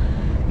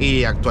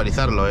y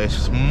actualizarlo.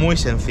 Es muy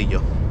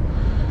sencillo.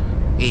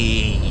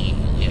 Y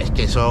es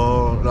que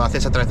eso lo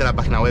haces a través de la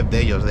página web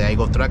de ellos, de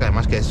iGoTrack,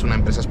 además que es una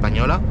empresa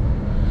española.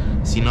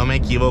 Si no me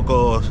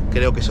equivoco,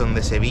 creo que son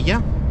de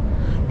Sevilla.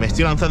 Me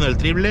estoy lanzando el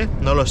triple,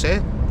 no lo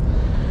sé.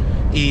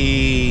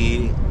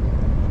 Y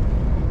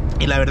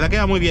la verdad que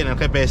va muy bien el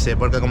GPS,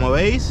 porque como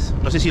veis,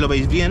 no sé si lo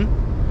veis bien,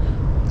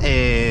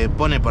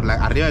 pone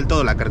arriba del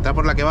todo la carretera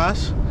por la que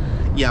vas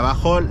y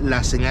abajo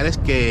las señales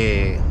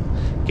que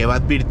va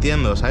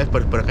advirtiendo, ¿sabes?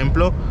 Por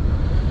ejemplo,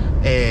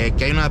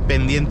 que hay una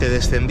pendiente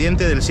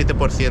descendiente del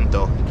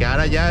 7%, que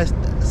ahora ya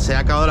se ha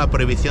acabado la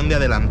prohibición de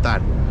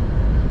adelantar,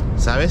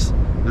 ¿sabes?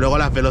 Luego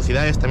las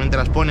velocidades también te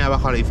las pone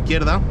abajo a la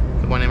izquierda,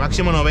 que pone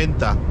máximo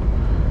 90,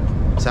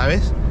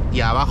 ¿sabes? Y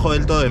abajo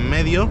del todo en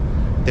medio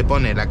te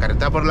pone la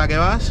carretera por la que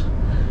vas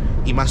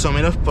y más o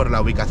menos por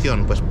la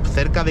ubicación, pues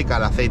cerca de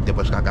Calaceite,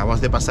 pues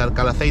acabamos de pasar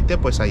Calaceite,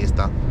 pues ahí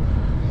está.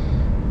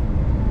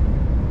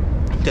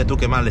 Hostia, tú,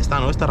 qué mal está,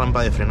 ¿no? Esta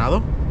rampa de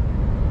frenado.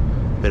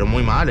 Pero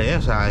muy mal, ¿eh?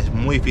 O sea, es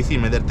muy difícil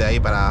meterte ahí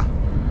para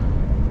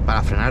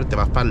frenar, te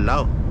vas para el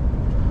lado.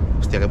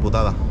 Hostia, qué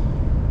putada.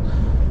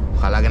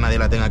 Ojalá que nadie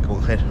la tenga que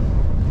coger.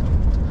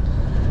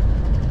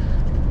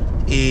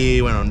 Y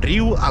bueno,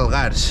 Riu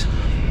Algars.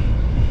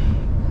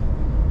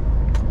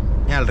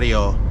 Mira el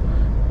río.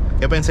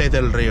 ¿Qué pensáis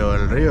del río?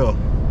 El río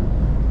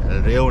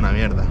una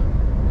mierda.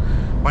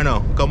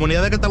 Bueno,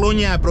 Comunidad de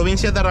Cataluña,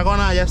 provincia de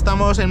Tarragona, ya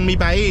estamos en mi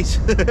país.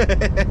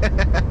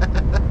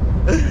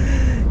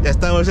 Ya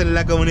estamos en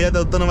la Comunidad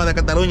Autónoma de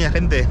Cataluña,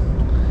 gente.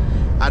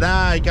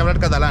 Ahora hay que hablar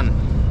catalán.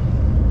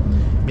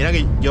 Mira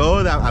que yo,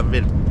 a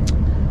ver,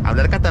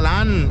 hablar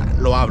catalán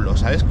lo hablo,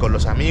 ¿sabes? Con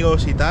los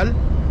amigos y tal.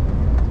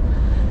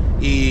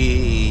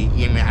 Y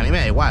a mí me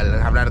da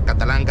igual hablar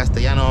catalán,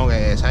 castellano,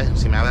 ¿sabes?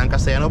 Si me hablan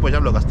castellano, pues yo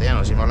hablo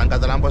castellano. Si me hablan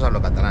catalán, pues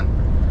hablo catalán.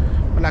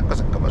 Pues las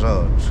cosas como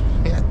son.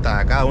 Ya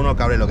está, cada uno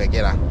que hable lo que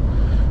quiera.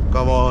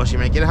 Como si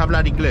me quieres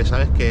hablar inglés,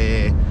 ¿sabes?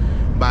 Que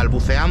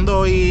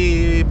balbuceando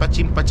y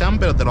pachín pachán,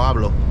 pero te lo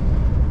hablo.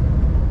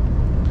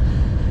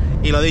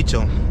 Y lo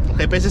dicho, el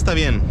GPS está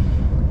bien,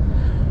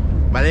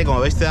 ¿vale? Como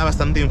veis te da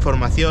bastante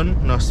información.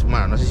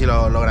 Bueno, no sé si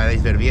lo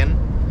lograréis ver bien,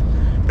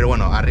 pero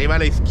bueno, arriba a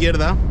la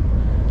izquierda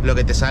lo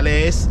que te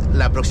sale es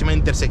la próxima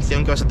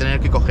intersección que vas a tener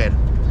que coger.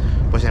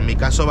 Pues en mi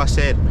caso va a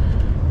ser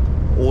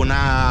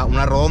una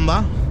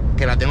redonda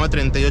que la tengo a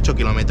 38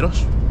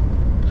 kilómetros.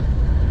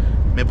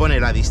 Me pone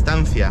la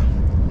distancia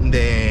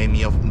de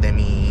mi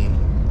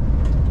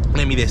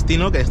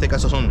destino, que en este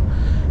caso son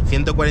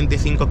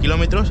 145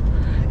 kilómetros,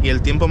 y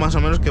el tiempo más o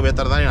menos que voy a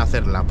tardar en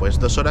hacerla, pues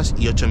 2 horas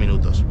y 8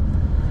 minutos.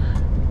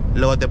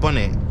 Luego te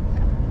pone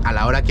a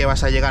la hora que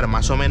vas a llegar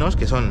más o menos,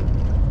 que son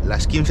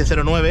las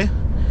 15:09,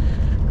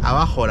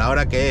 abajo la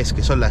hora que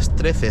son las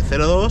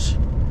 13:02,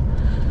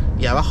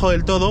 y abajo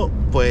del todo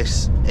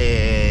pues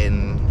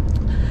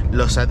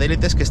los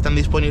satélites que están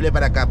disponibles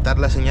para captar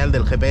la señal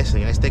del GPS.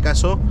 En este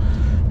caso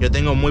yo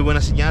tengo muy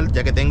buena señal,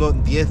 ya que tengo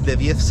 10 de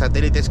 10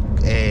 satélites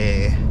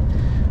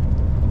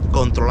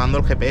controlando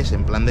el GPS,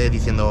 en plan de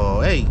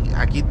diciendo, hey,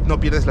 aquí no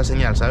pierdes la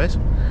señal, ¿sabes?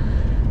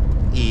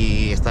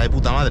 Y está de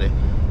puta madre.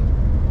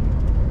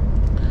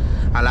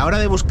 A la hora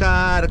de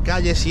buscar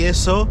calles y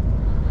eso,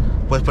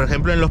 pues por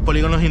ejemplo en los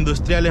polígonos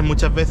industriales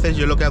muchas veces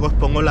yo lo que hago es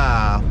pongo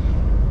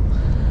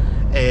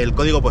el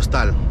código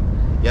postal,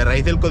 y a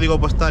raíz del código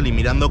postal y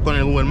mirando con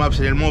el Google Maps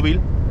en el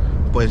móvil,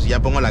 pues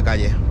ya pongo la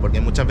calle,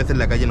 porque muchas veces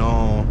la calle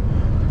no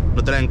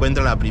te la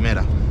encuentro a la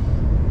primera.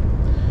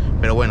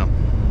 Pero bueno,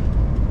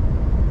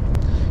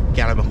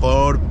 que a lo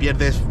mejor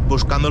pierdes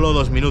buscándolo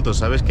 2 minutos,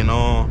 ¿sabes? Que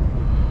no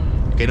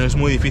es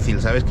muy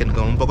difícil, ¿sabes? Que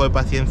con un poco de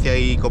paciencia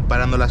y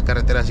comparando las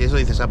carreteras y eso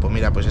dices, ah, pues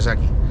mira, pues es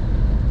aquí.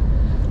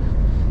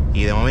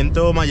 Y de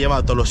momento me ha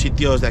llevado a todos los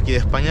sitios de aquí de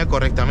España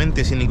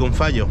correctamente, sin ningún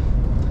fallo.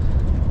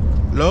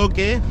 Luego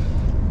que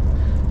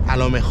a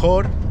lo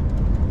mejor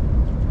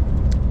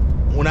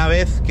una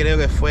vez creo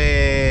que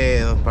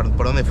fue...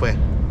 ¿Por dónde fue?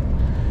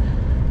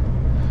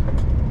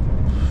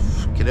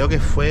 Creo que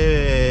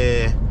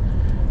fue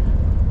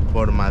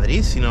por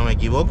Madrid, si no me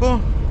equivoco.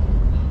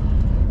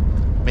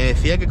 Me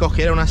decía que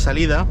cogiera una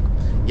salida,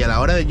 y a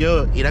la hora de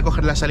yo ir a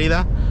coger la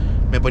salida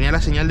me ponía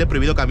la señal de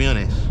prohibido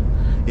camiones.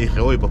 Y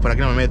dije, uy, pues ¿para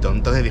qué no me meto?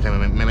 Entonces dije,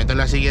 me meto en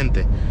la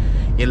siguiente.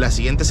 Y en la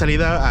siguiente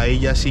salida ahí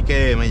ya sí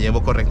que me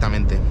llevo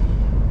correctamente.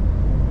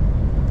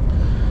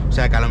 O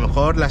sea que a lo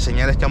mejor las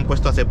señales que han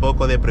puesto hace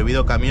poco de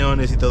prohibido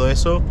camiones y todo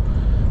eso,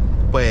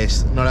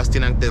 pues no las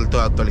tienen del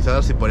todo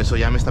actualizadas, y por eso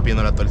ya me está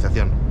pidiendo la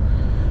actualización.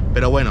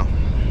 Pero bueno,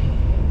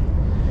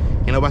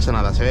 que no pasa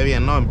nada, se ve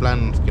bien, ¿no? En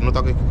plan, que no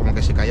toque como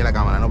que se cae la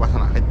cámara, no pasa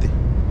nada, gente.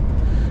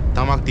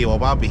 Estamos activos,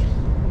 papi.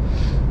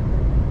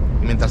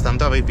 Y mientras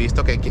tanto habéis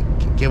visto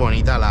qué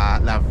bonita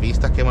las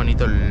vistas, qué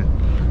bonito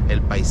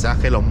el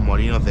paisaje, los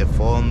molinos de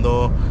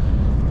fondo,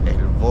 el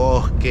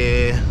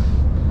bosque.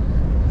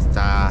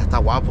 Está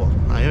guapo.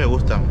 A mí me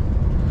gusta.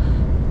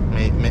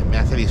 Me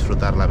hace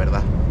disfrutar, la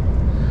verdad.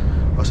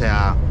 O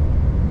sea,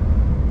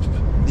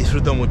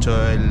 disfruto mucho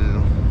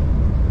el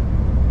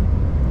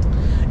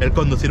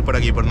conducir por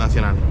aquí, por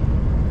Nacional.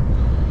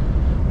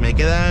 Me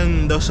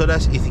quedan 2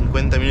 horas y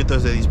 50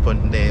 minutos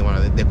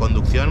de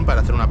conducción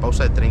para hacer una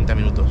pausa de 30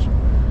 minutos.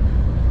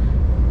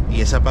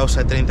 Y esa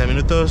pausa de 30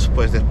 minutos,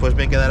 pues después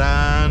me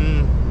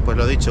quedarán, pues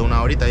lo dicho,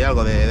 1 horita y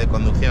algo de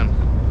conducción.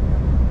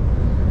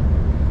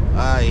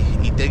 Ay,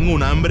 y tengo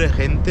un hambre,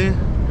 gente.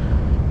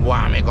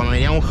 Buah, me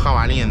comería un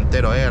jabalí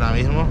entero, ahora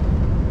mismo.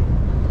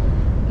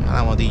 A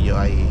la motillo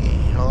ahí.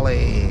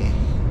 Ole.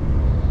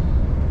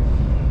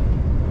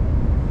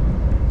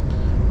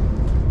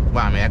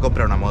 Buah, me voy a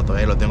comprar una moto,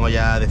 lo tengo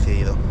ya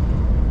decidido.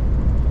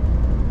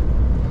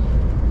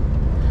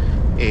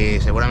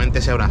 Y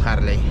seguramente sea una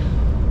Harley.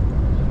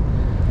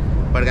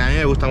 Porque a mí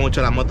me gustan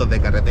mucho las motos de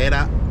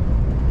carretera.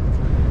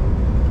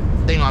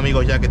 Tengo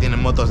amigos ya que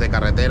tienen motos de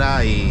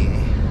carretera y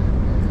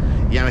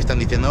ya me están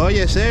diciendo: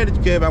 oye,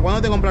 Sergio, que ¿para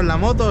cuándo te compras la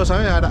moto?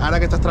 ¿Sabes? Ahora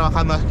que estás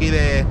trabajando aquí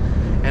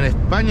en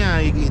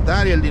España y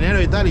tal, y el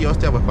dinero y tal. Y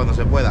hostia, pues cuando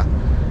se pueda.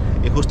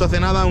 Y justo hace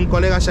nada un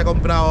colega se ha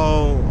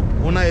comprado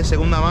una de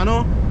segunda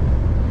mano,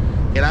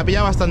 que la ha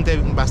pillado bastante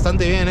bien,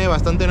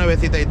 bastante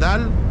nuevecita y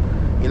tal,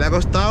 y le ha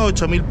costado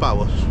 8.000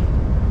 pavos.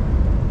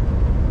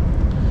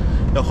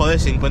 Pero joder,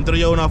 si encuentro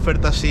yo una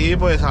oferta así,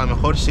 pues a lo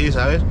mejor sí,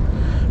 ¿sabes?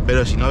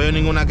 Pero si no veo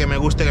ninguna que me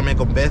guste, que me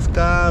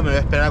convenzca, me voy a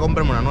esperar a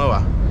comprarme una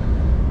nueva.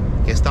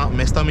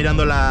 Me he estado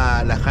mirando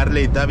la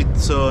Harley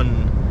Davidson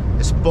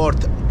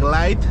Sport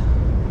Glide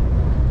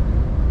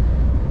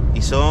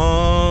y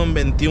son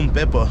 21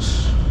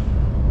 pepos.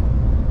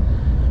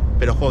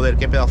 Pero joder,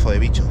 qué pedazo de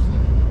bicho.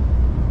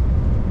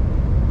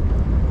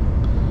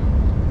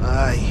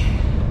 Ay.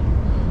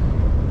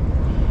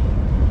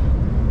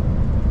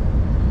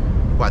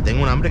 Buah,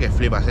 tengo un hambre que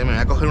flipas, Me voy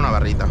a coger una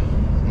barrita.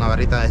 Una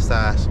barrita de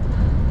estas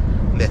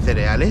de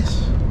cereales.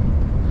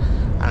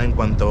 Ahora en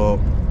cuanto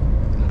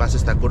pase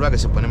esta curva, que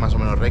se pone más o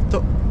menos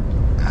recto.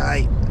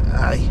 Ay,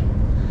 ay.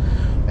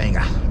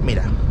 Venga,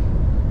 mira.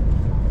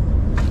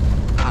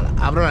 Ahora,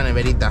 abro la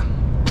neverita.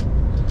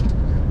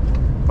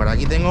 Por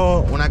aquí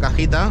tengo una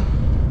cajita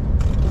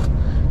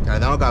que la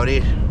tengo que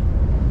abrir.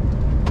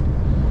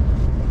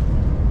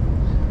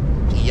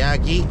 Y ya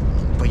aquí,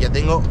 pues ya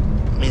tengo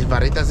mis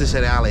barritas de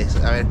cereales.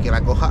 A ver, que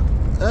la coja.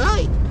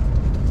 ¡Ay!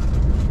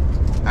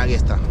 Aquí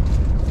está.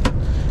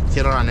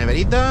 Cierro la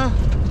neverita.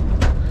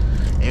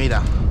 Y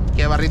mira,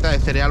 qué barrita de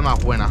cereal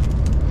más buena.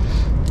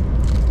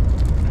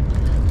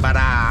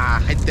 Para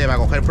gente, para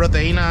coger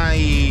proteína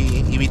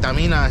y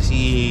vitaminas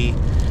y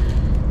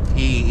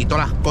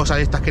todas las cosas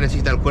estas que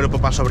necesita el cuerpo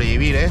para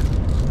sobrevivir,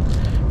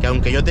 Que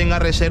aunque yo tenga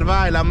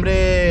reserva, el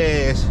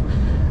hambre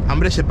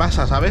se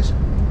pasa, ¿sabes?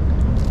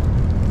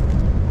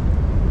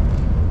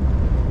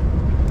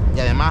 Y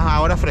además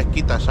ahora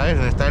fresquita, ¿sabes?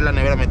 Está en la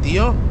nevera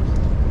metido.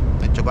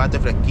 El chocolate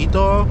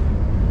fresquito.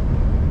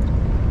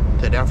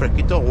 Cereal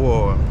fresquito.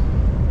 Wow.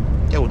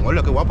 Qué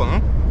guapo,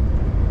 ¿no?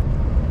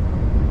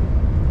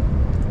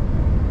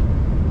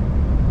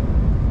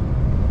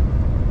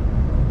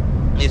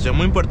 Y eso es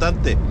muy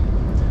importante.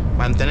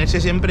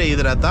 Mantenerse siempre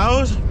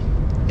hidratados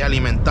y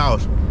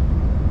alimentados.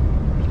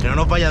 Que no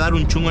nos vaya a dar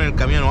un chungo en el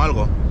camión o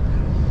algo.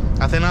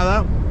 Hace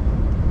nada,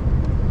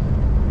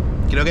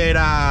 creo que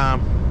era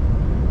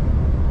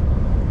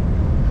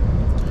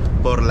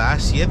por la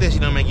A7, si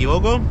no me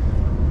equivoco,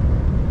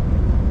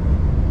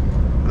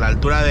 a la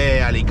altura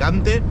de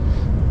Alicante,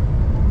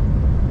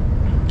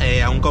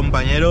 a un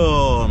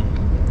compañero,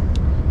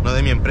 no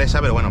de mi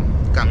empresa, pero bueno,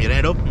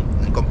 camionero,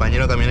 un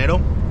compañero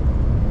camionero,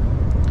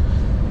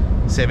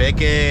 se ve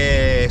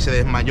que se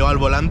desmayó al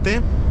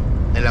volante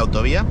en la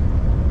autovía,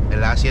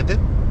 en la A7,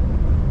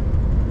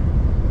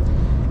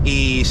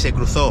 y se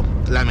cruzó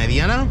la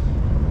mediana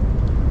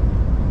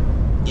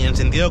y en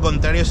sentido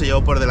contrario se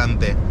llevó por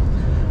delante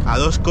a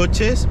 2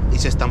 coches y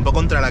se estampó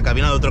contra la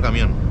cabina de otro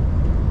camión.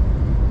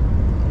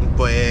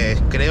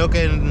 Pues creo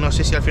que, no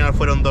sé si al final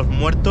fueron 2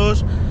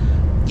 muertos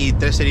y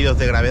 3 heridos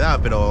de gravedad,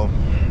 pero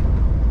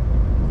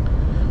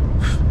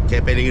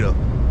qué peligro.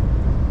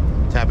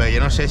 O sea, pero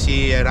yo no sé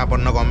si era por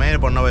no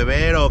comer, por no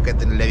beber, o que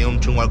le dio un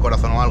chungo al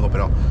corazón o algo,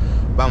 pero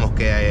vamos,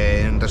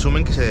 que en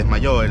resumen que se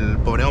desmayó el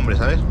pobre hombre,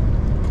 ¿sabes?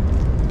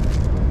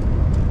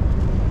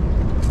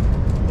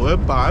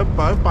 ¡Epa,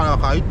 epa, epa, la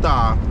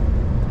bajadita!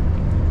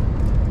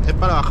 Es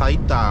para la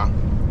bajadita.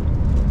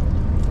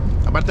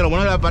 Aparte, lo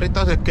bueno de las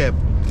barritas es que,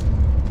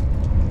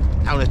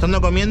 aun estando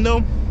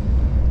comiendo,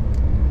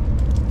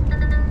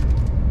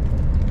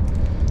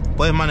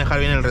 puedes manejar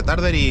bien el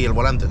retarder y el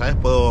volante, ¿sabes?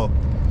 Puedo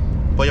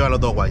llevarlo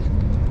todo guay.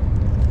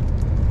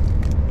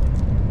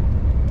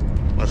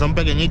 Pues son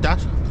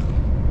pequeñitas.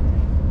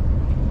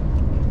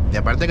 Y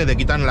aparte que te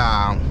quitan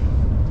la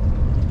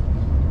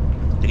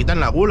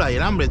gula y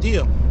el hambre,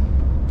 tío.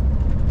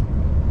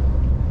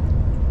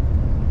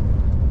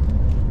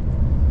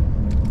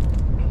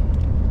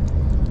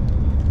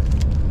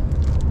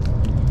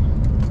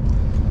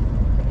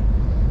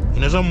 Y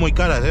no son muy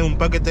caras, ¿eh? Un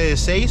paquete de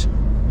 6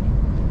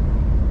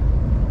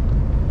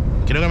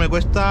 Creo que me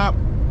cuesta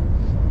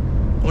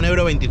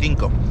 1,25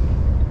 €.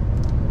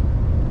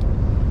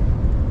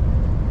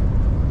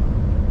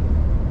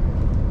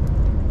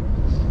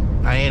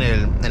 Ahí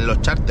en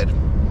los charter.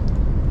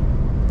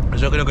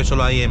 Eso creo que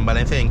solo hay en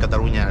Valencia y en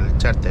Cataluña, el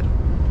charter.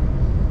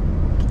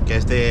 Que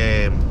es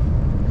de...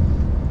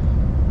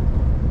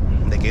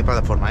 ¿De qué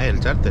plataforma es el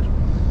charter?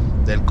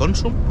 ¿Del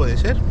Consum puede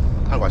ser?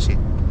 Algo así.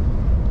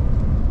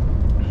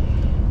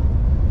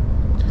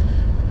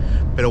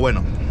 Pero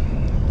bueno,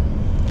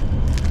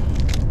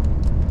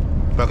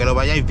 para que lo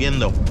vayáis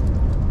viendo.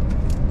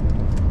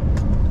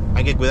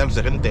 Hay que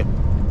cuidarse, gente.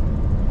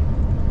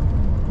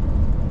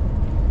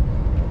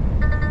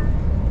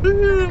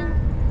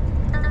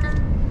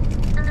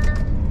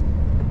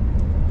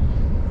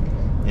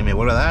 Y me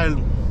vuelve a dar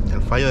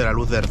el fallo de la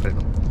luz del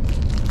freno.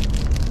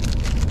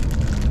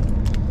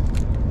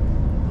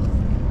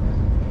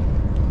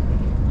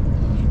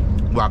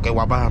 Guau, qué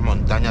guapas las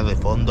montañas de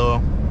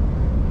fondo.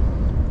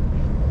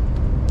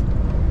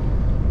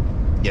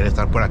 Y el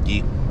estar por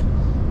aquí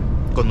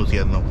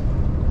conduciendo.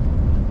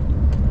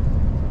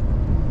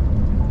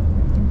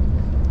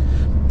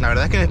 La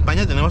verdad es que en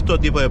España tenemos todo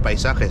tipo de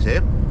paisajes,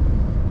 ¿eh?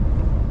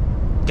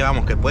 Que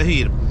vamos, que puedes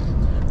ir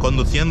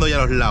conduciendo y a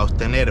los lados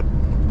tener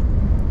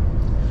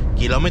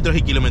kilómetros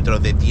y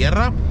kilómetros de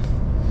tierra,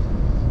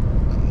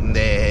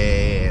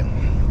 de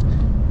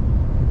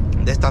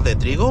estas de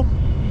trigo,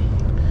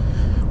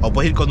 o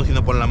puedes ir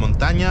conduciendo por la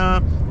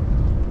montaña,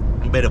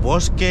 ver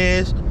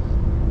bosques,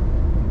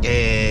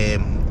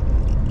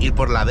 ir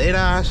por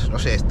laderas. No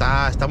sé,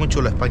 está muy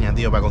chulo España,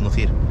 tío, para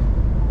conducir.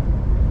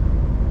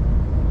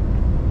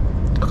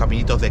 Los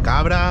caminitos de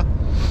cabra,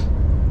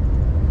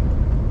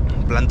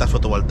 plantas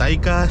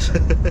fotovoltaicas.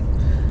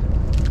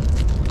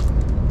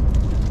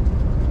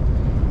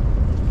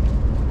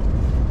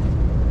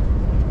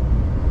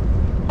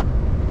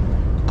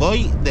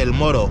 Coy del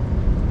Moro.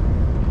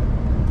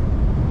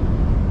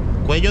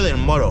 Cuello del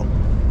Moro.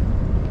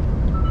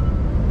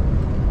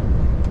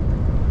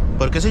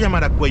 ¿Por qué se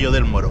llamará Cuello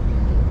del Moro?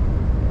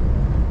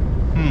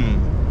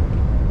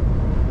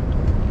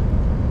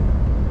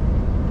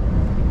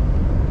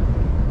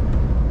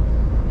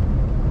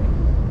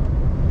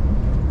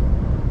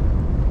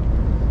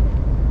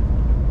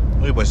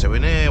 Uy, pues se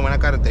viene buena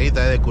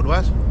carreterita, de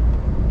curvas.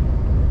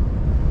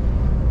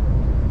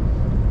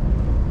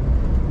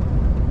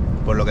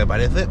 Por lo que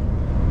parece.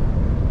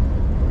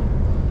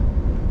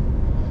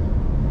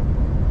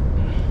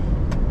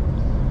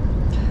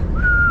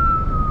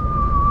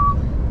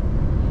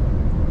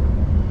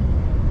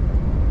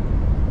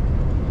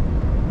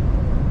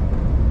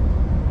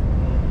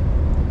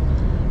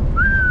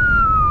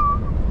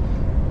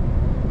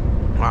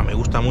 Me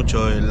gusta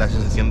mucho la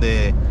sensación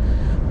de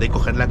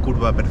coger la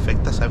curva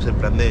perfecta, ¿sabes? En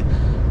plan de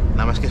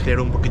nada más que girar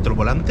un poquito el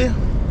volante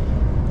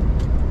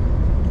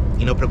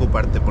y no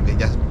preocuparte porque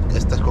ya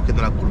estás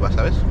cogiendo la curva,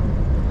 ¿sabes?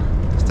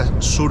 Estás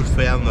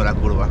surfeando la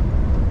curva.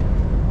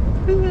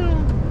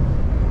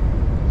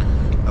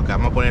 Lo que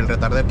vamos a poner el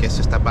retarder, que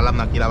se está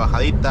palando aquí la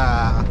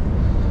bajadita.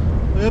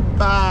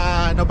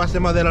 ¡Epa! No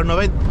pasemos de los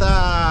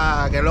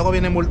 90, que luego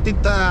vienen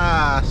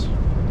multitas.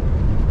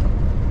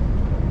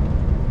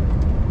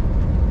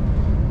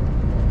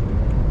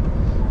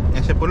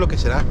 Ese pueblo que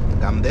será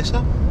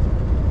Gandesa.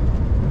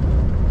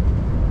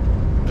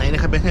 Ahí en el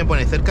GPS me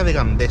pone cerca de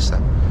Gandesa.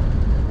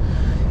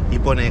 Y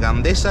pone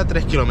Gandesa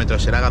 3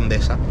 kilómetros, será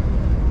Gandesa.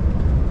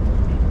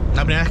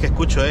 La primera vez que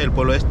escucho, el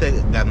pueblo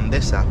este,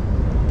 Gandesa.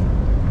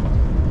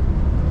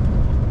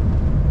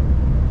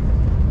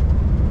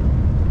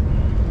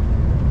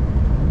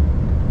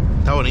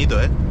 Está bonito,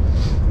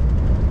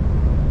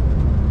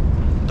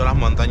 todas las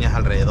montañas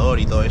alrededor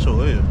y todo eso.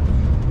 Uy,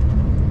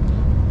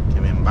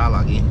 que me embala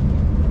aquí.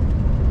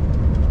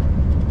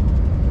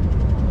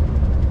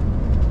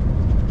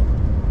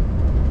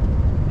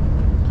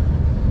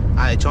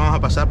 De hecho vamos a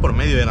pasar por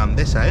medio de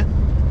Gandesa,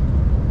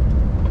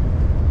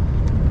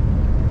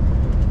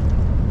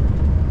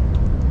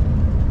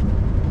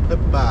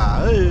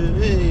 ¡Epa! ¡Ey,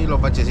 ey! Los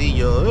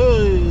bachecillos.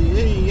 ¡Ey,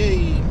 ey,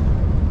 ey!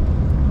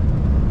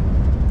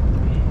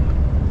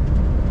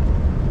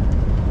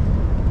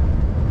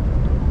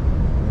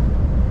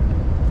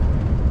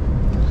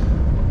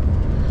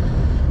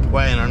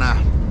 Bueno, nada.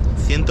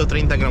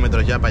 130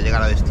 kilómetros ya para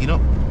llegar a destino.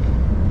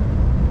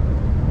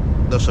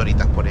 2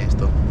 horitas por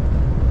esto.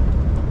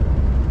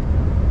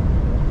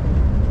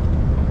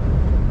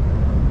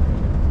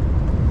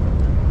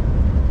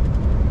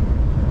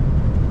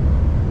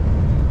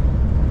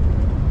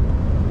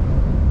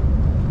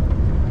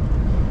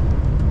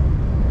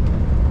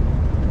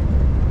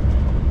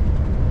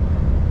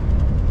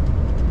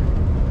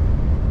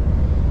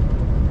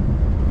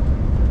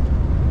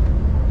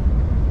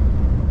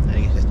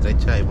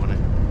 Y pone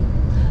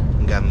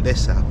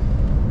Gandesa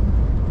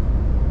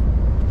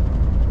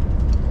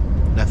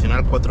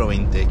Nacional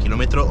 420,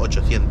 kilómetro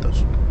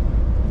 800.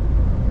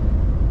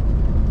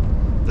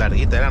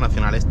 Larguita la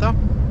nacional esta.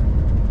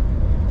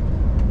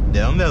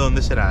 ¿De dónde a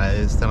dónde será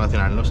esta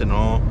nacional? No sé,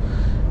 no.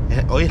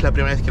 Hoy es la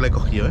primera vez que la he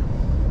cogido,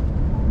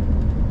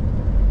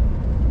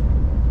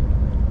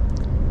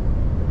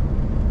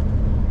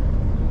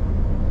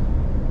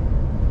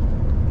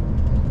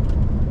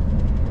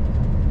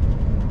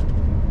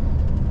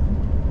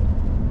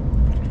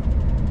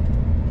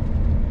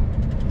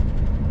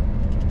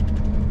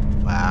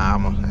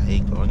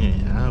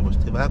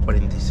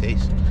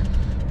 46.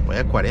 Voy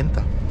a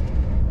 40.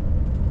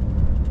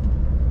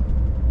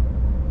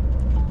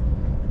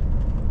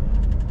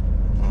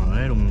 A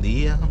ver, un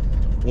día.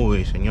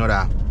 Uy,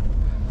 señora.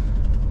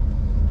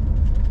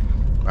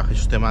 Baje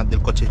usted más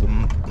del coche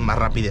con más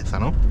rapidez,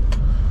 ¿no?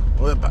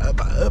 Epa,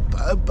 epa,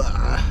 epa,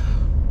 epa.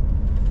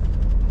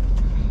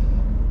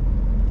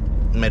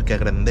 Merque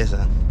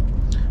grandesa.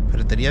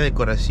 Ferretería,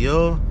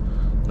 decoración,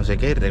 no sé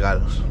qué, y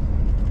regalos.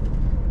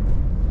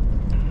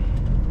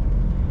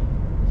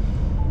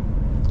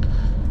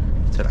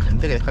 O sea, la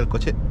gente que deja el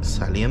coche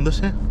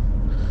saliéndose.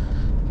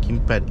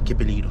 Qué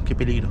peligro, qué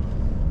peligro.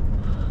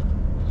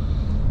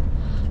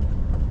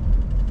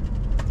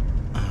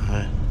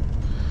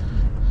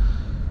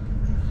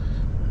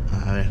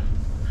 A ver.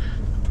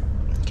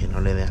 Que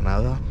no le dé a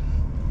nada.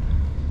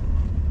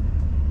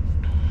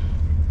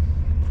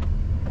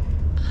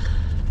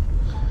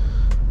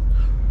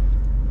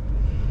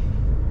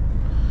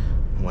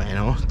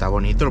 Bueno, está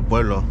bonito el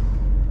pueblo.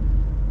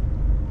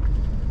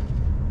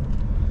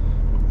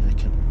 Es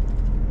que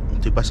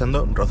estoy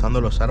pasando, rozando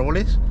los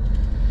árboles.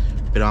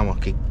 Pero vamos,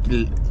 que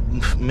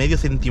medio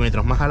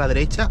centímetro más a la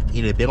derecha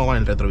y le pego con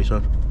el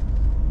retrovisor.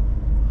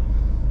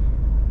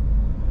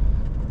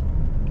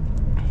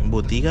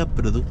 Botiga,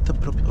 productos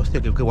propios.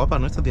 Hostia, qué guapa,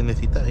 ¿no? Esta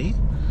tiendecita ahí.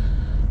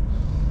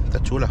 Está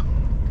chula.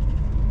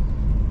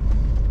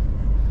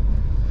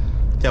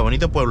 Hostia,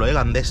 bonito pueblo, ¿eh?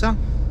 Gandesa.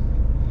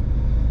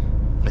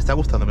 Me está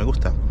gustando, me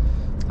gusta.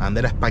 La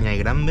bandera España y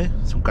grande.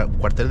 Es un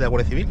cuartel de la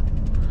Guardia Civil.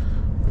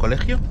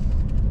 ¿Colegio?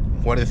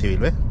 Guardia Civil,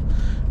 ¿ves?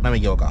 No me he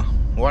equivocado.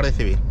 Guardia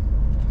Civil.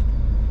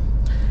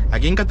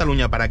 Aquí en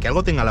Cataluña, para que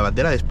algo tenga la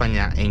bandera de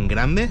España en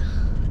grande,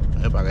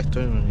 para que esto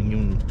es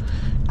un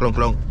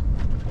clon.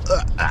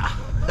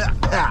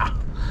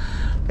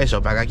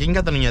 Eso, para que aquí en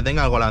Cataluña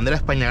tenga algo la bandera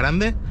de España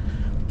grande,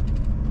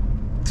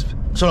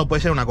 solo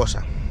puede ser una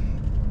cosa: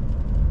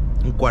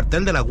 un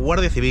cuartel de la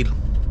Guardia Civil.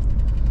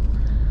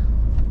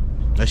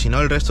 O si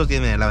no, el resto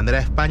tiene la bandera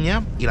de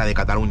España y la de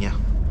Cataluña.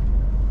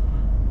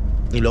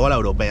 Y luego la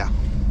europea.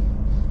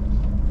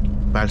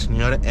 Para el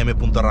señor M.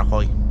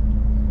 Rajoy.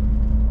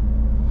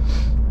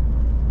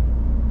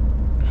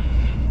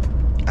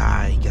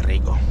 Ay, qué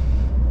rico.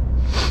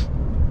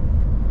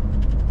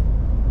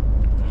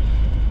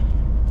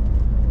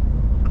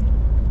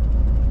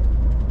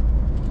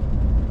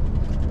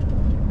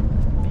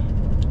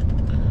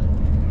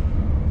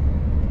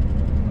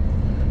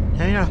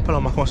 Ya mira las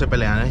palomas cómo se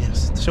pelean, ¿eh?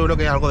 Estoy seguro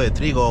que hay algo de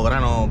trigo,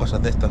 grano,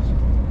 cosas de estas.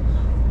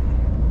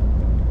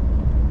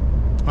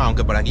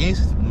 Aunque por aquí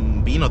es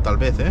vino tal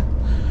vez, ¿eh?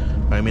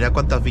 Pero mira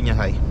cuántas viñas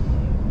hay.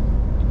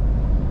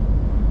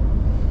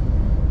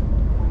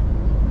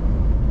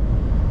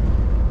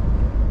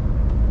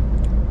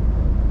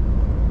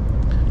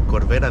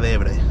 Corbera de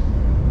Ebre.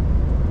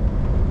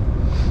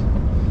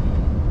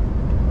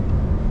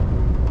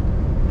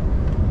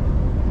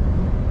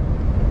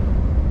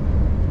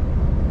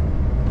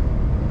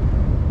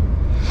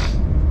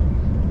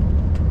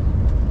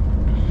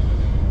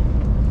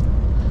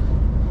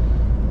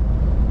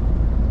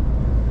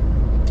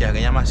 Tía,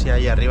 aquella masía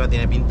ahí arriba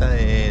tiene pinta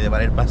de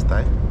valer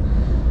pasta, ¿eh?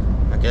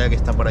 Aquella que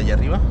está por allá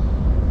arriba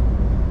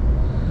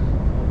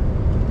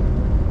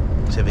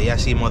se veía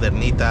así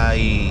modernita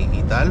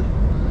y tal.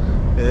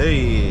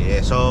 Y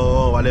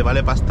eso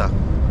vale pasta.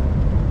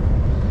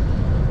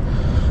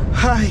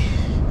 Ay,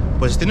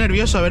 pues estoy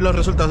nervioso a ver los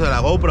resultados de la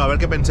GoPro, a ver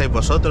qué pensáis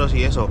vosotros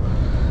y eso.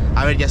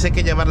 A ver, ya sé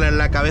que llevarla en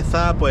la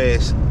cabeza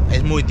pues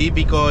es muy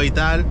típico y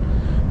tal,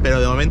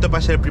 pero de momento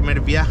para ser el primer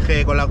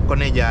viaje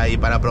con ella y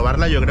para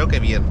probarla yo creo que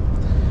bien.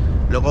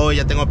 Luego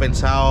ya tengo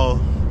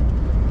pensado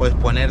pues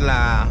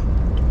ponerla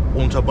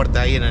un soporte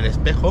ahí en el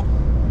espejo,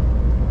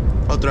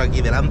 otro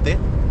aquí delante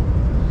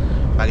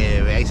para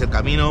que veáis el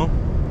camino,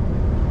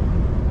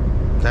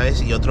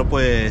 ¿sabes? Y otro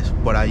pues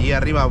por allí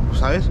arriba,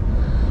 ¿sabes?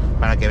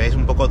 Para que veáis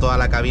un poco toda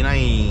la cabina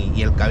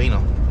y el camino.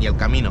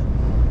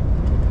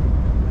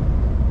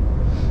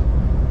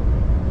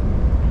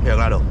 Pero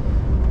claro,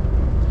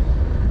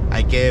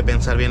 hay que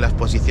pensar bien las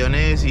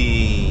posiciones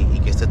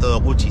y que esté todo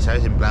Gucci,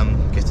 ¿sabes? En plan,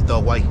 que esté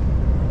todo guay.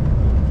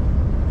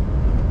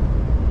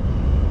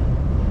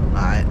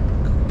 A ver,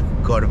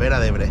 Corbera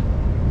de Ebre.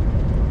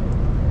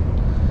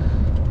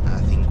 A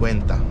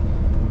 50.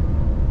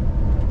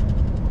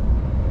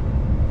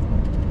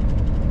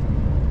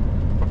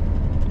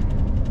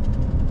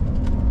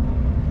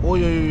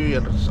 Uy,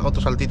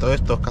 otro saltito de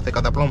estos que hace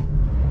cataplom.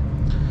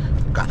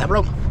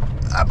 ¡Cataplom!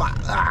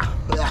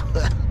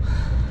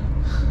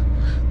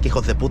 ¡Qué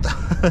hijos de puta!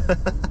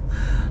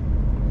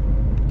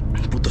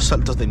 Putos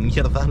saltos de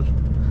mierda.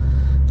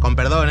 Con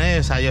perdón,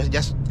 o sea,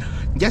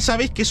 ya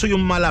sabéis que soy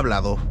un mal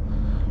hablado.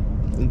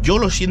 Yo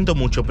lo siento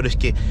mucho, pero es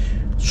que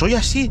soy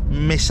así,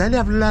 me sale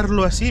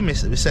hablarlo así,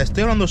 o sea,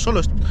 estoy hablando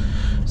solo,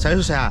 ¿sabes?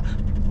 O sea,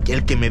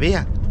 el que me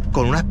vea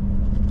con una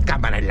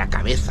cámara en la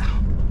cabeza,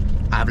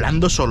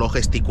 hablando solo,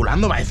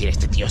 gesticulando, va a decir,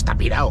 este tío está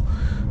pirado.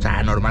 O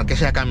sea, normal que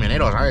sea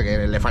camionero, ¿sabes?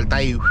 Que le falta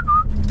ahí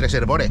 3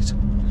 hervores.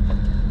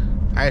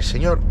 A ver,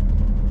 señor.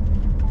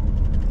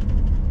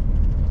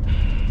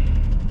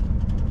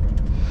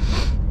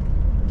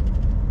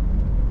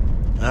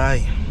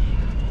 Ay,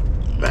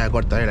 voy a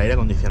cortar el aire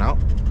acondicionado.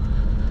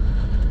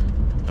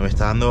 Me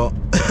está dando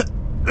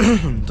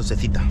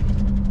tosecita.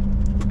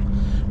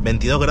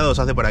 22 grados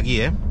hace por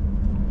aquí, ¿eh?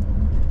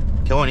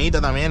 Qué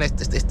bonito también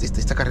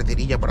esta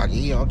carreterilla por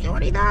aquí, oh, qué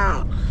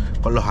bonita.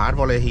 Con los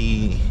árboles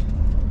y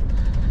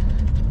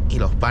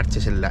los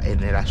parches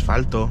en el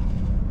asfalto.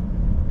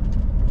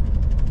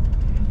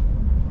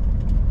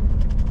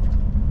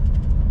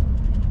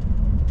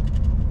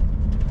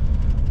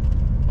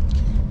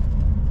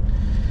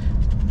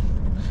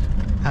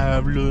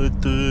 Hablo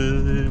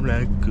todo de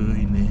blanco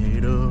y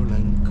negro,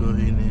 blanco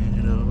y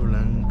negro,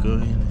 blanco y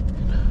negro.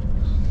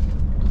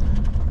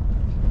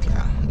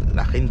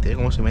 La gente,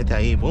 cómo se mete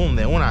ahí, ¡pum!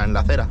 De una, en la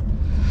acera.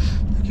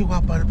 Qué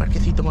guapa el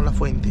parquecito con la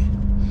fuente.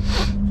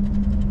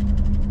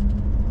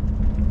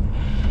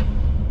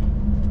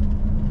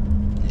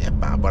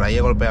 Epa, por ahí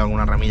he golpeado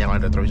alguna ramilla con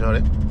el retrovisor,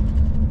 ¿eh?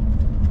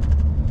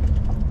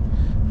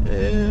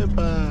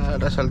 Epa,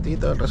 el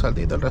resaltito, el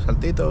resaltito, el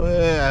resaltito.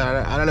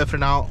 Ahora lo he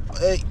frenado.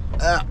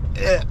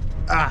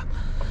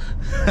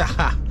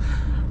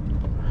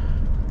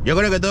 Yo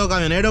creo que todo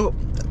camionero,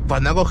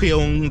 cuando ha cogido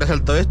un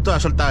resalto de esto, ha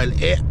soltado el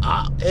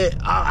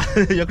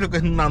Yo creo que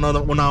es una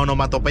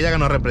onomatopeya que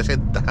nos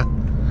representa.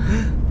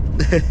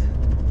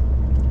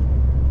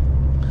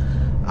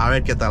 A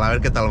ver qué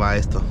tal va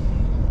esto.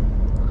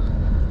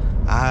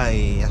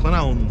 Ay, ha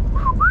sonado un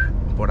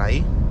por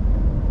ahí,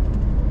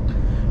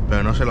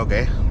 pero no sé lo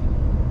que es.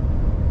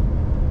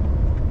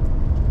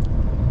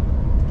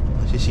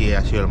 No sé si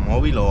ha sido el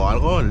móvil o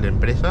algo, el de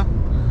empresa.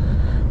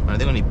 No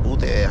tengo ni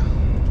puta idea.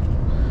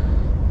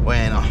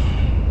 Bueno,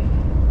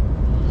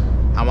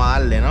 vamos a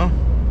darle, ¿no?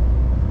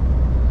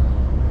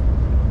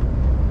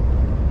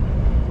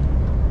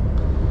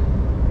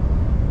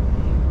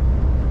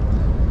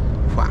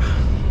 Fua.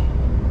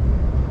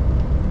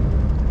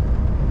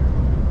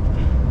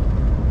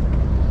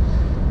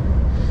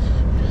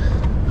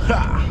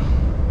 ¡Ja!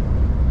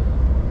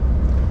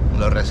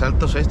 Los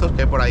resaltos estos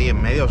que hay por ahí en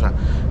medio, o sea,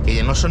 que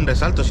ya no son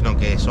resaltos, sino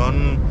que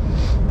son...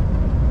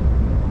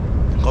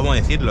 ¿Cómo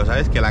decirlo?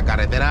 ¿Sabes? Que la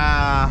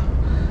carretera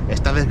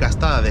está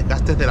desgastada,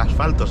 desgastes del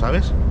asfalto,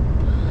 ¿sabes?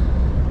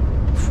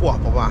 ¡Fua,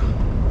 papá!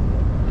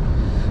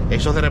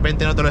 Eso de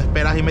repente no te lo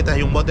esperas y metes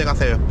ahí un bote que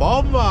hace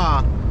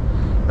 ¡bomba!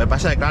 Me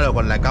pasa que, claro,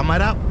 con la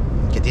cámara,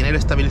 que tiene el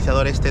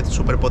estabilizador este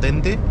súper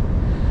potente,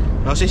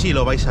 no sé si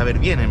lo vais a ver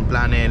bien, en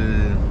plan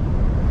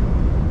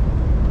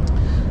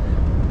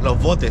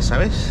los botes,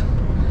 ¿sabes?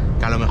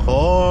 Que a lo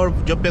mejor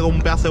yo pego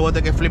un pedazo de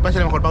bote que flipas y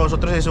a lo mejor para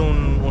vosotros es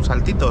un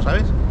saltito,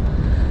 ¿sabes?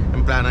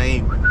 En plan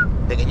ahí,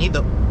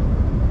 pequeñito.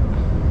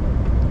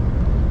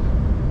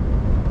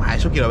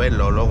 Eso quiero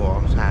verlo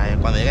luego. O sea,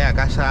 cuando llegue a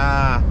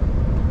casa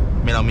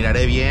me lo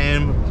miraré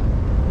bien.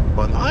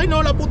 Pues, ¡ay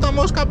no! La puta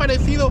mosca ha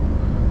aparecido.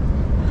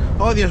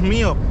 ¡Oh, Dios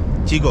mío!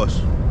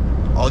 Chicos,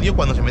 odio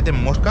cuando se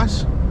meten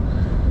moscas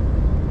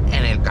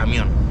en el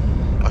camión.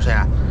 O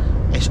sea,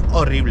 es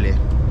horrible.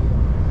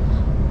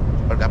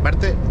 Porque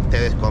aparte te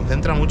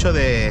desconcentra mucho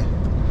de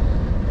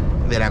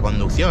la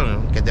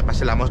conducción. Que te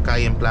pase la mosca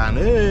ahí en plan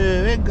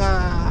venga,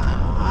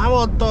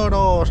 vamos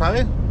toro,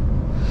 ¿sabes?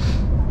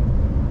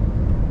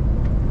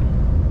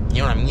 Y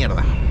una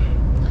mierda.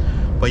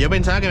 Pues yo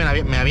pensaba que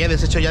me había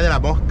deshecho ya de la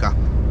mosca.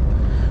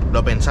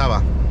 Lo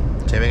pensaba.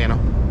 Se ve que no.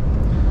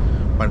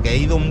 Porque he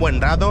ido un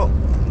buen rato,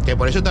 que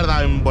por eso he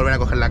tardado en volver a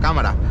coger la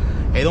cámara.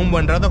 He ido un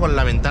buen rato con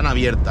la ventana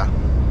abierta.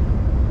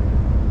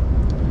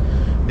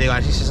 Digo, a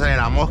ver si se sale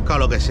la mosca o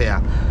lo que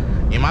sea.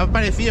 Y me ha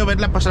parecido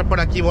verla pasar por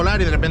aquí,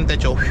 volar, y de repente he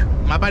hecho...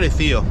 me ha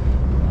parecido.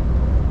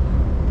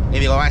 Y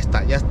digo, va,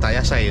 ya está,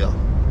 ya se ha ido.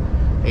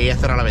 Y ya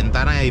cerro la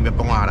ventana y me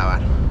pongo a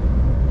grabar.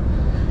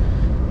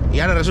 Y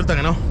ahora resulta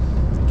que no.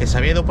 Que se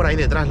había ido por ahí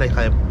detrás la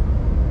hija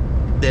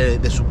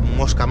de su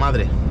mosca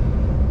madre.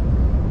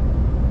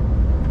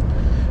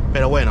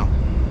 Pero bueno.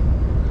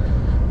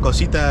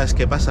 Cositas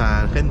que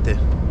pasan, gente.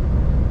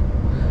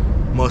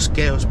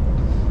 Mosqueos.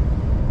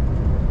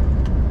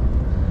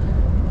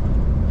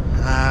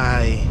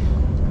 Ay,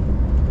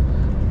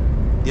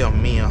 Dios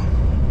mío.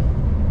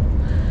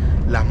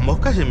 Las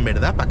moscas en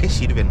verdad, ¿para qué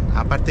sirven?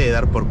 Aparte de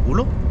dar por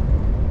culo.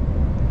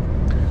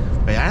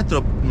 Pero ahora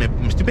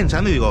me estoy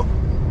pensando y digo,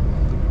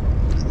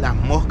 las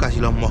moscas y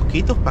los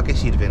mosquitos, ¿para qué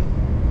sirven?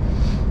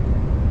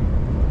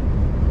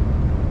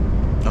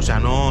 O sea,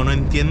 no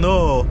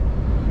entiendo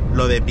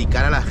lo de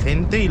picar a la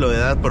gente y lo de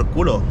dar por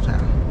culo. O sea,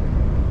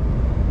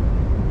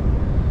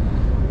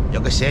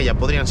 yo qué sé, ya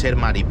podrían ser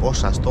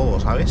mariposas todo,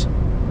 ¿sabes?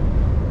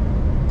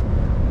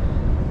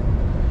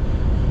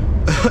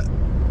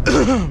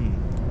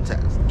 O sea,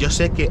 yo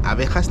sé que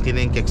abejas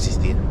tienen que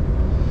existir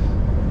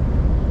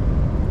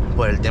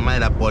por el tema de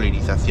la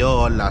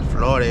polinización, las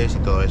flores y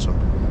todo eso.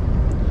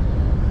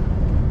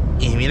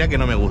 Y mira que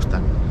no me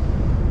gustan.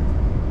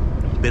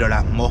 Pero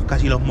las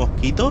moscas y los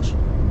mosquitos,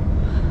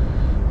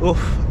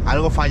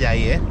 algo falla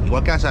ahí, ¿eh?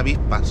 Igual que las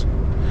avispas,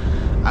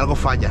 algo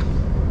falla.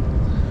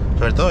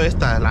 Sobre todo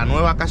esta, la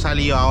nueva que ha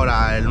salido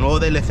ahora, el nuevo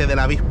DLC de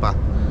la avispa.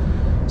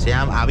 Se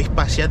llama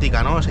avispa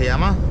asiática, ¿no? Se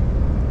llama.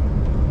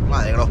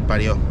 Madre que los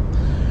parió.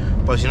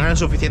 Pues si no eran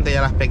suficientes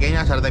ya las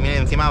pequeñas, ahora también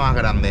encima más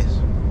grandes.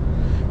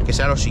 Que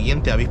sea lo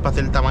siguiente, avispas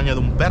del tamaño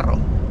de un perro.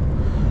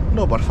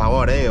 No, por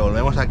favor,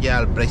 volvemos aquí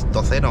al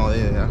Pleistoceno. A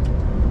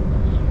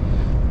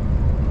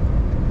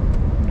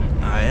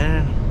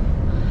ver.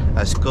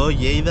 Ascó,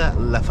 Lleida,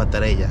 La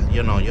Fatarella.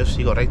 Yo no, yo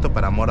sigo recto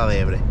para Mora de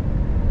Ebre.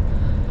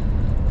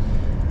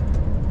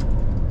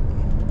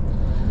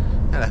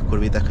 A las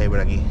curvitas que hay por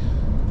aquí.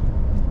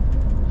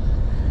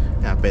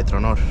 A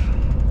Petronor.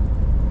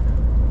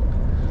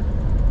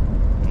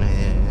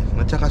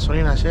 ¿No echas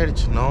gasolina,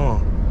 Serge?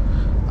 No.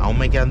 Aún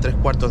me quedan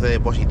 3/4 de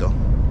depósito.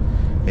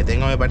 Que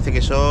tengo, me parece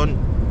que son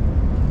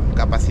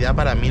capacidad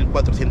para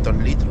 1400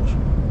 litros.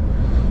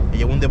 Me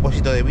llevo un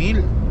depósito de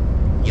 1000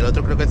 y el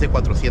otro creo que es de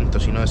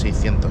 400 y no de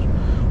 600.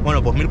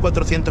 Bueno, pues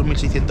 1400,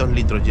 1600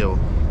 litros llevo.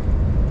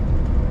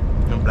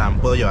 En plan,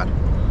 puedo llevar.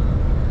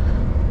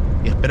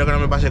 Y espero que no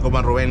me pase como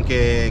a Rubén,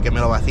 que me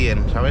lo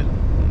vacíen, ¿sabes?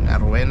 A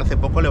Rubén hace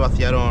poco le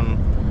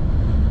vaciaron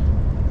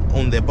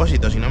un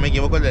depósito, si no me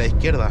equivoco, el de la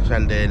izquierda, o sea,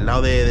 el del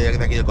lado de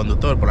aquí del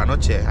conductor, por la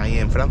noche, ahí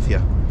en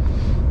Francia.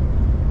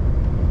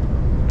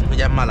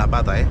 Ya es mala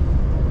pata,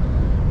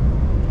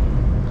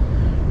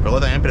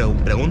 Luego también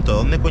pregunto,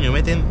 ¿dónde coño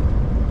meten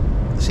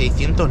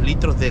 600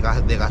 litros de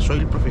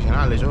gasoil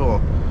profesional? Eso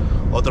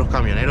otros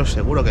camioneros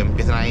seguro que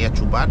empiezan ahí a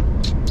chupar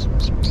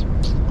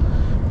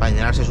para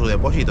llenarse su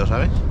depósito,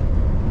 ¿sabes?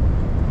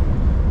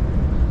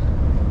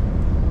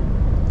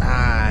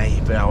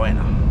 Ay, pero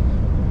bueno.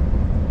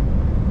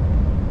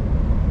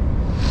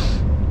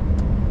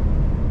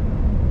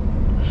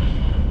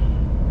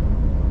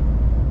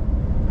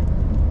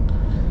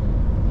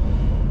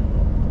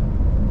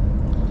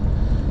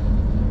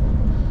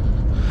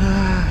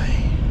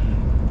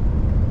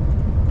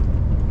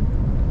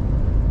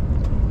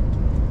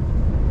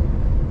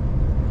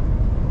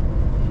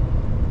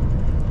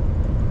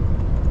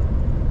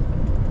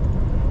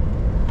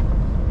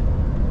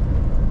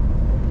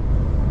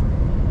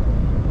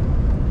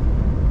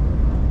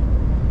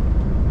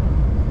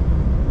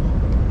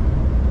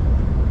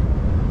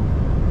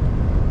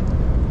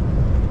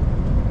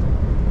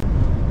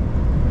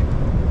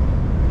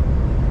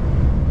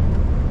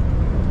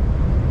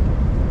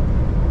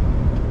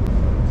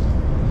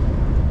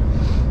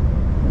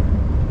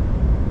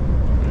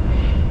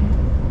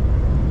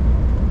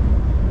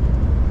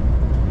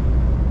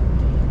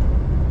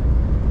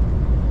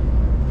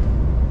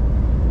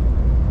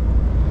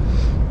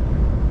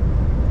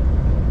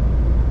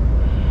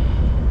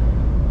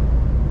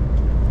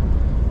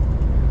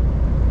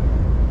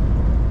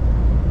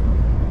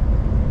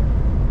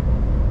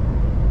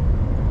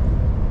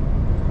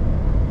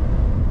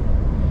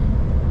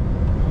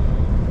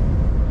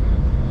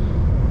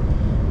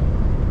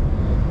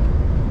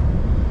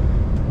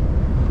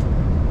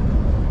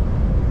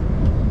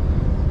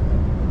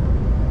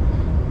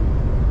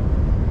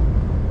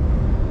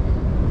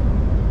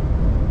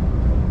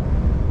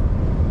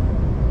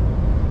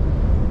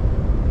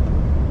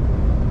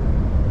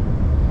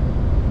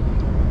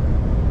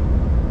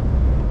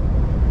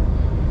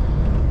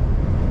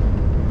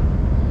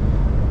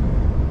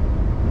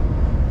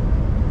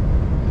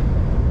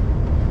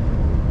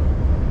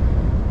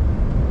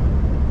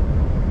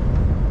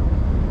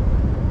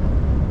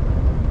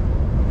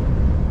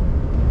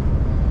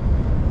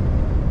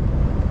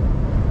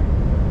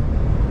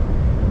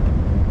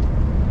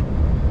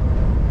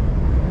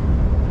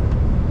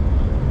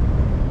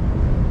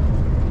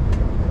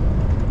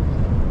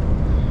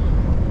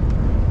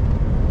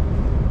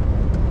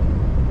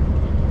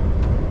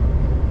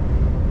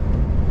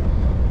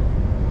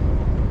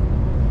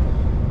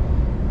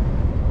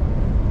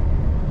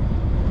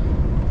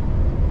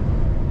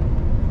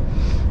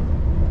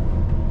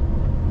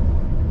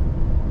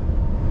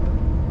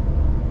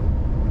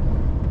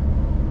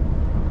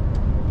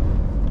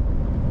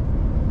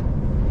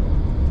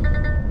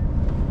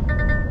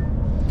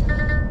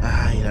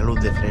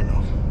 De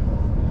freno.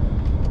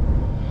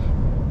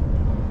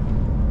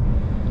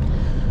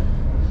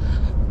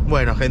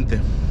 Bueno, gente,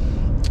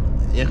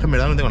 y es que en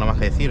verdad no tengo nada más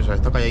que decir. O sea,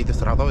 esto calladito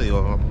este rato y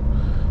digo,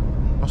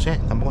 no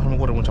sé, tampoco se me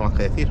ocurre mucho más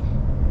que decir.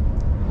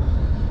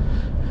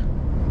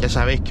 Ya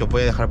sabéis que os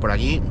voy a dejar por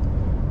aquí.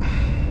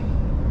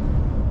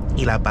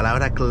 Y la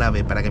palabra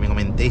clave para que me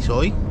comentéis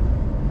hoy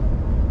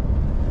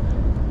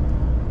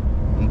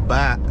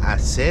va a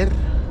ser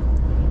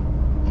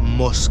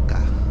mosca.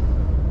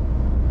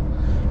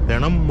 Pero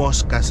no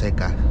moscas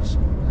secas,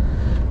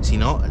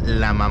 sino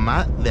la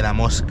mamá de la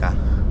mosca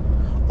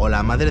o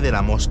la madre de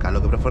la mosca,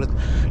 lo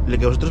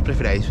que vosotros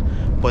preferáis.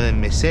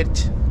 Ponedme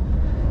search.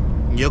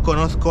 Yo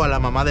conozco a la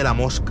mamá de la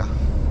mosca.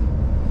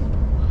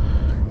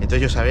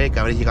 Entonces yo sabía que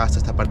habréis llegado hasta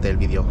esta parte del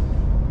vídeo.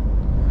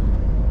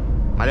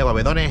 Vale,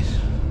 guapedones.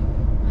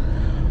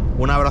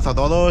 Un abrazo a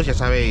todos, ya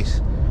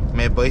sabéis.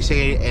 Me podéis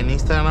seguir en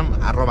Instagram,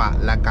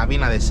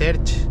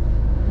 @lacabinadesearch.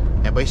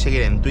 Me podéis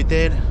seguir en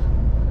Twitter.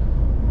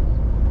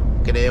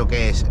 Creo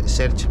que es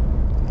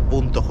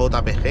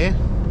search.jpg.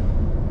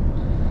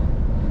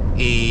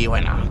 Y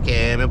bueno,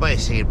 que me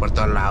podéis seguir por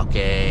todos lados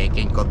que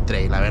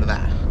encontréis, la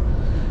verdad.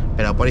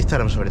 Pero por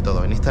Instagram sobre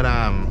todo. En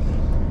Instagram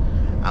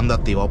ando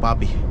activo,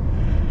 papi.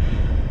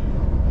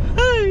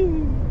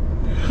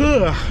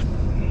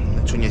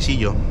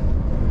 Chuñecillo.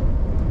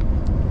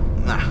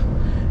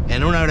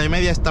 En 1 hora y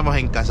media estamos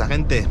en casa,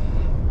 gente.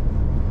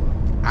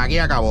 Aquí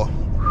acabó.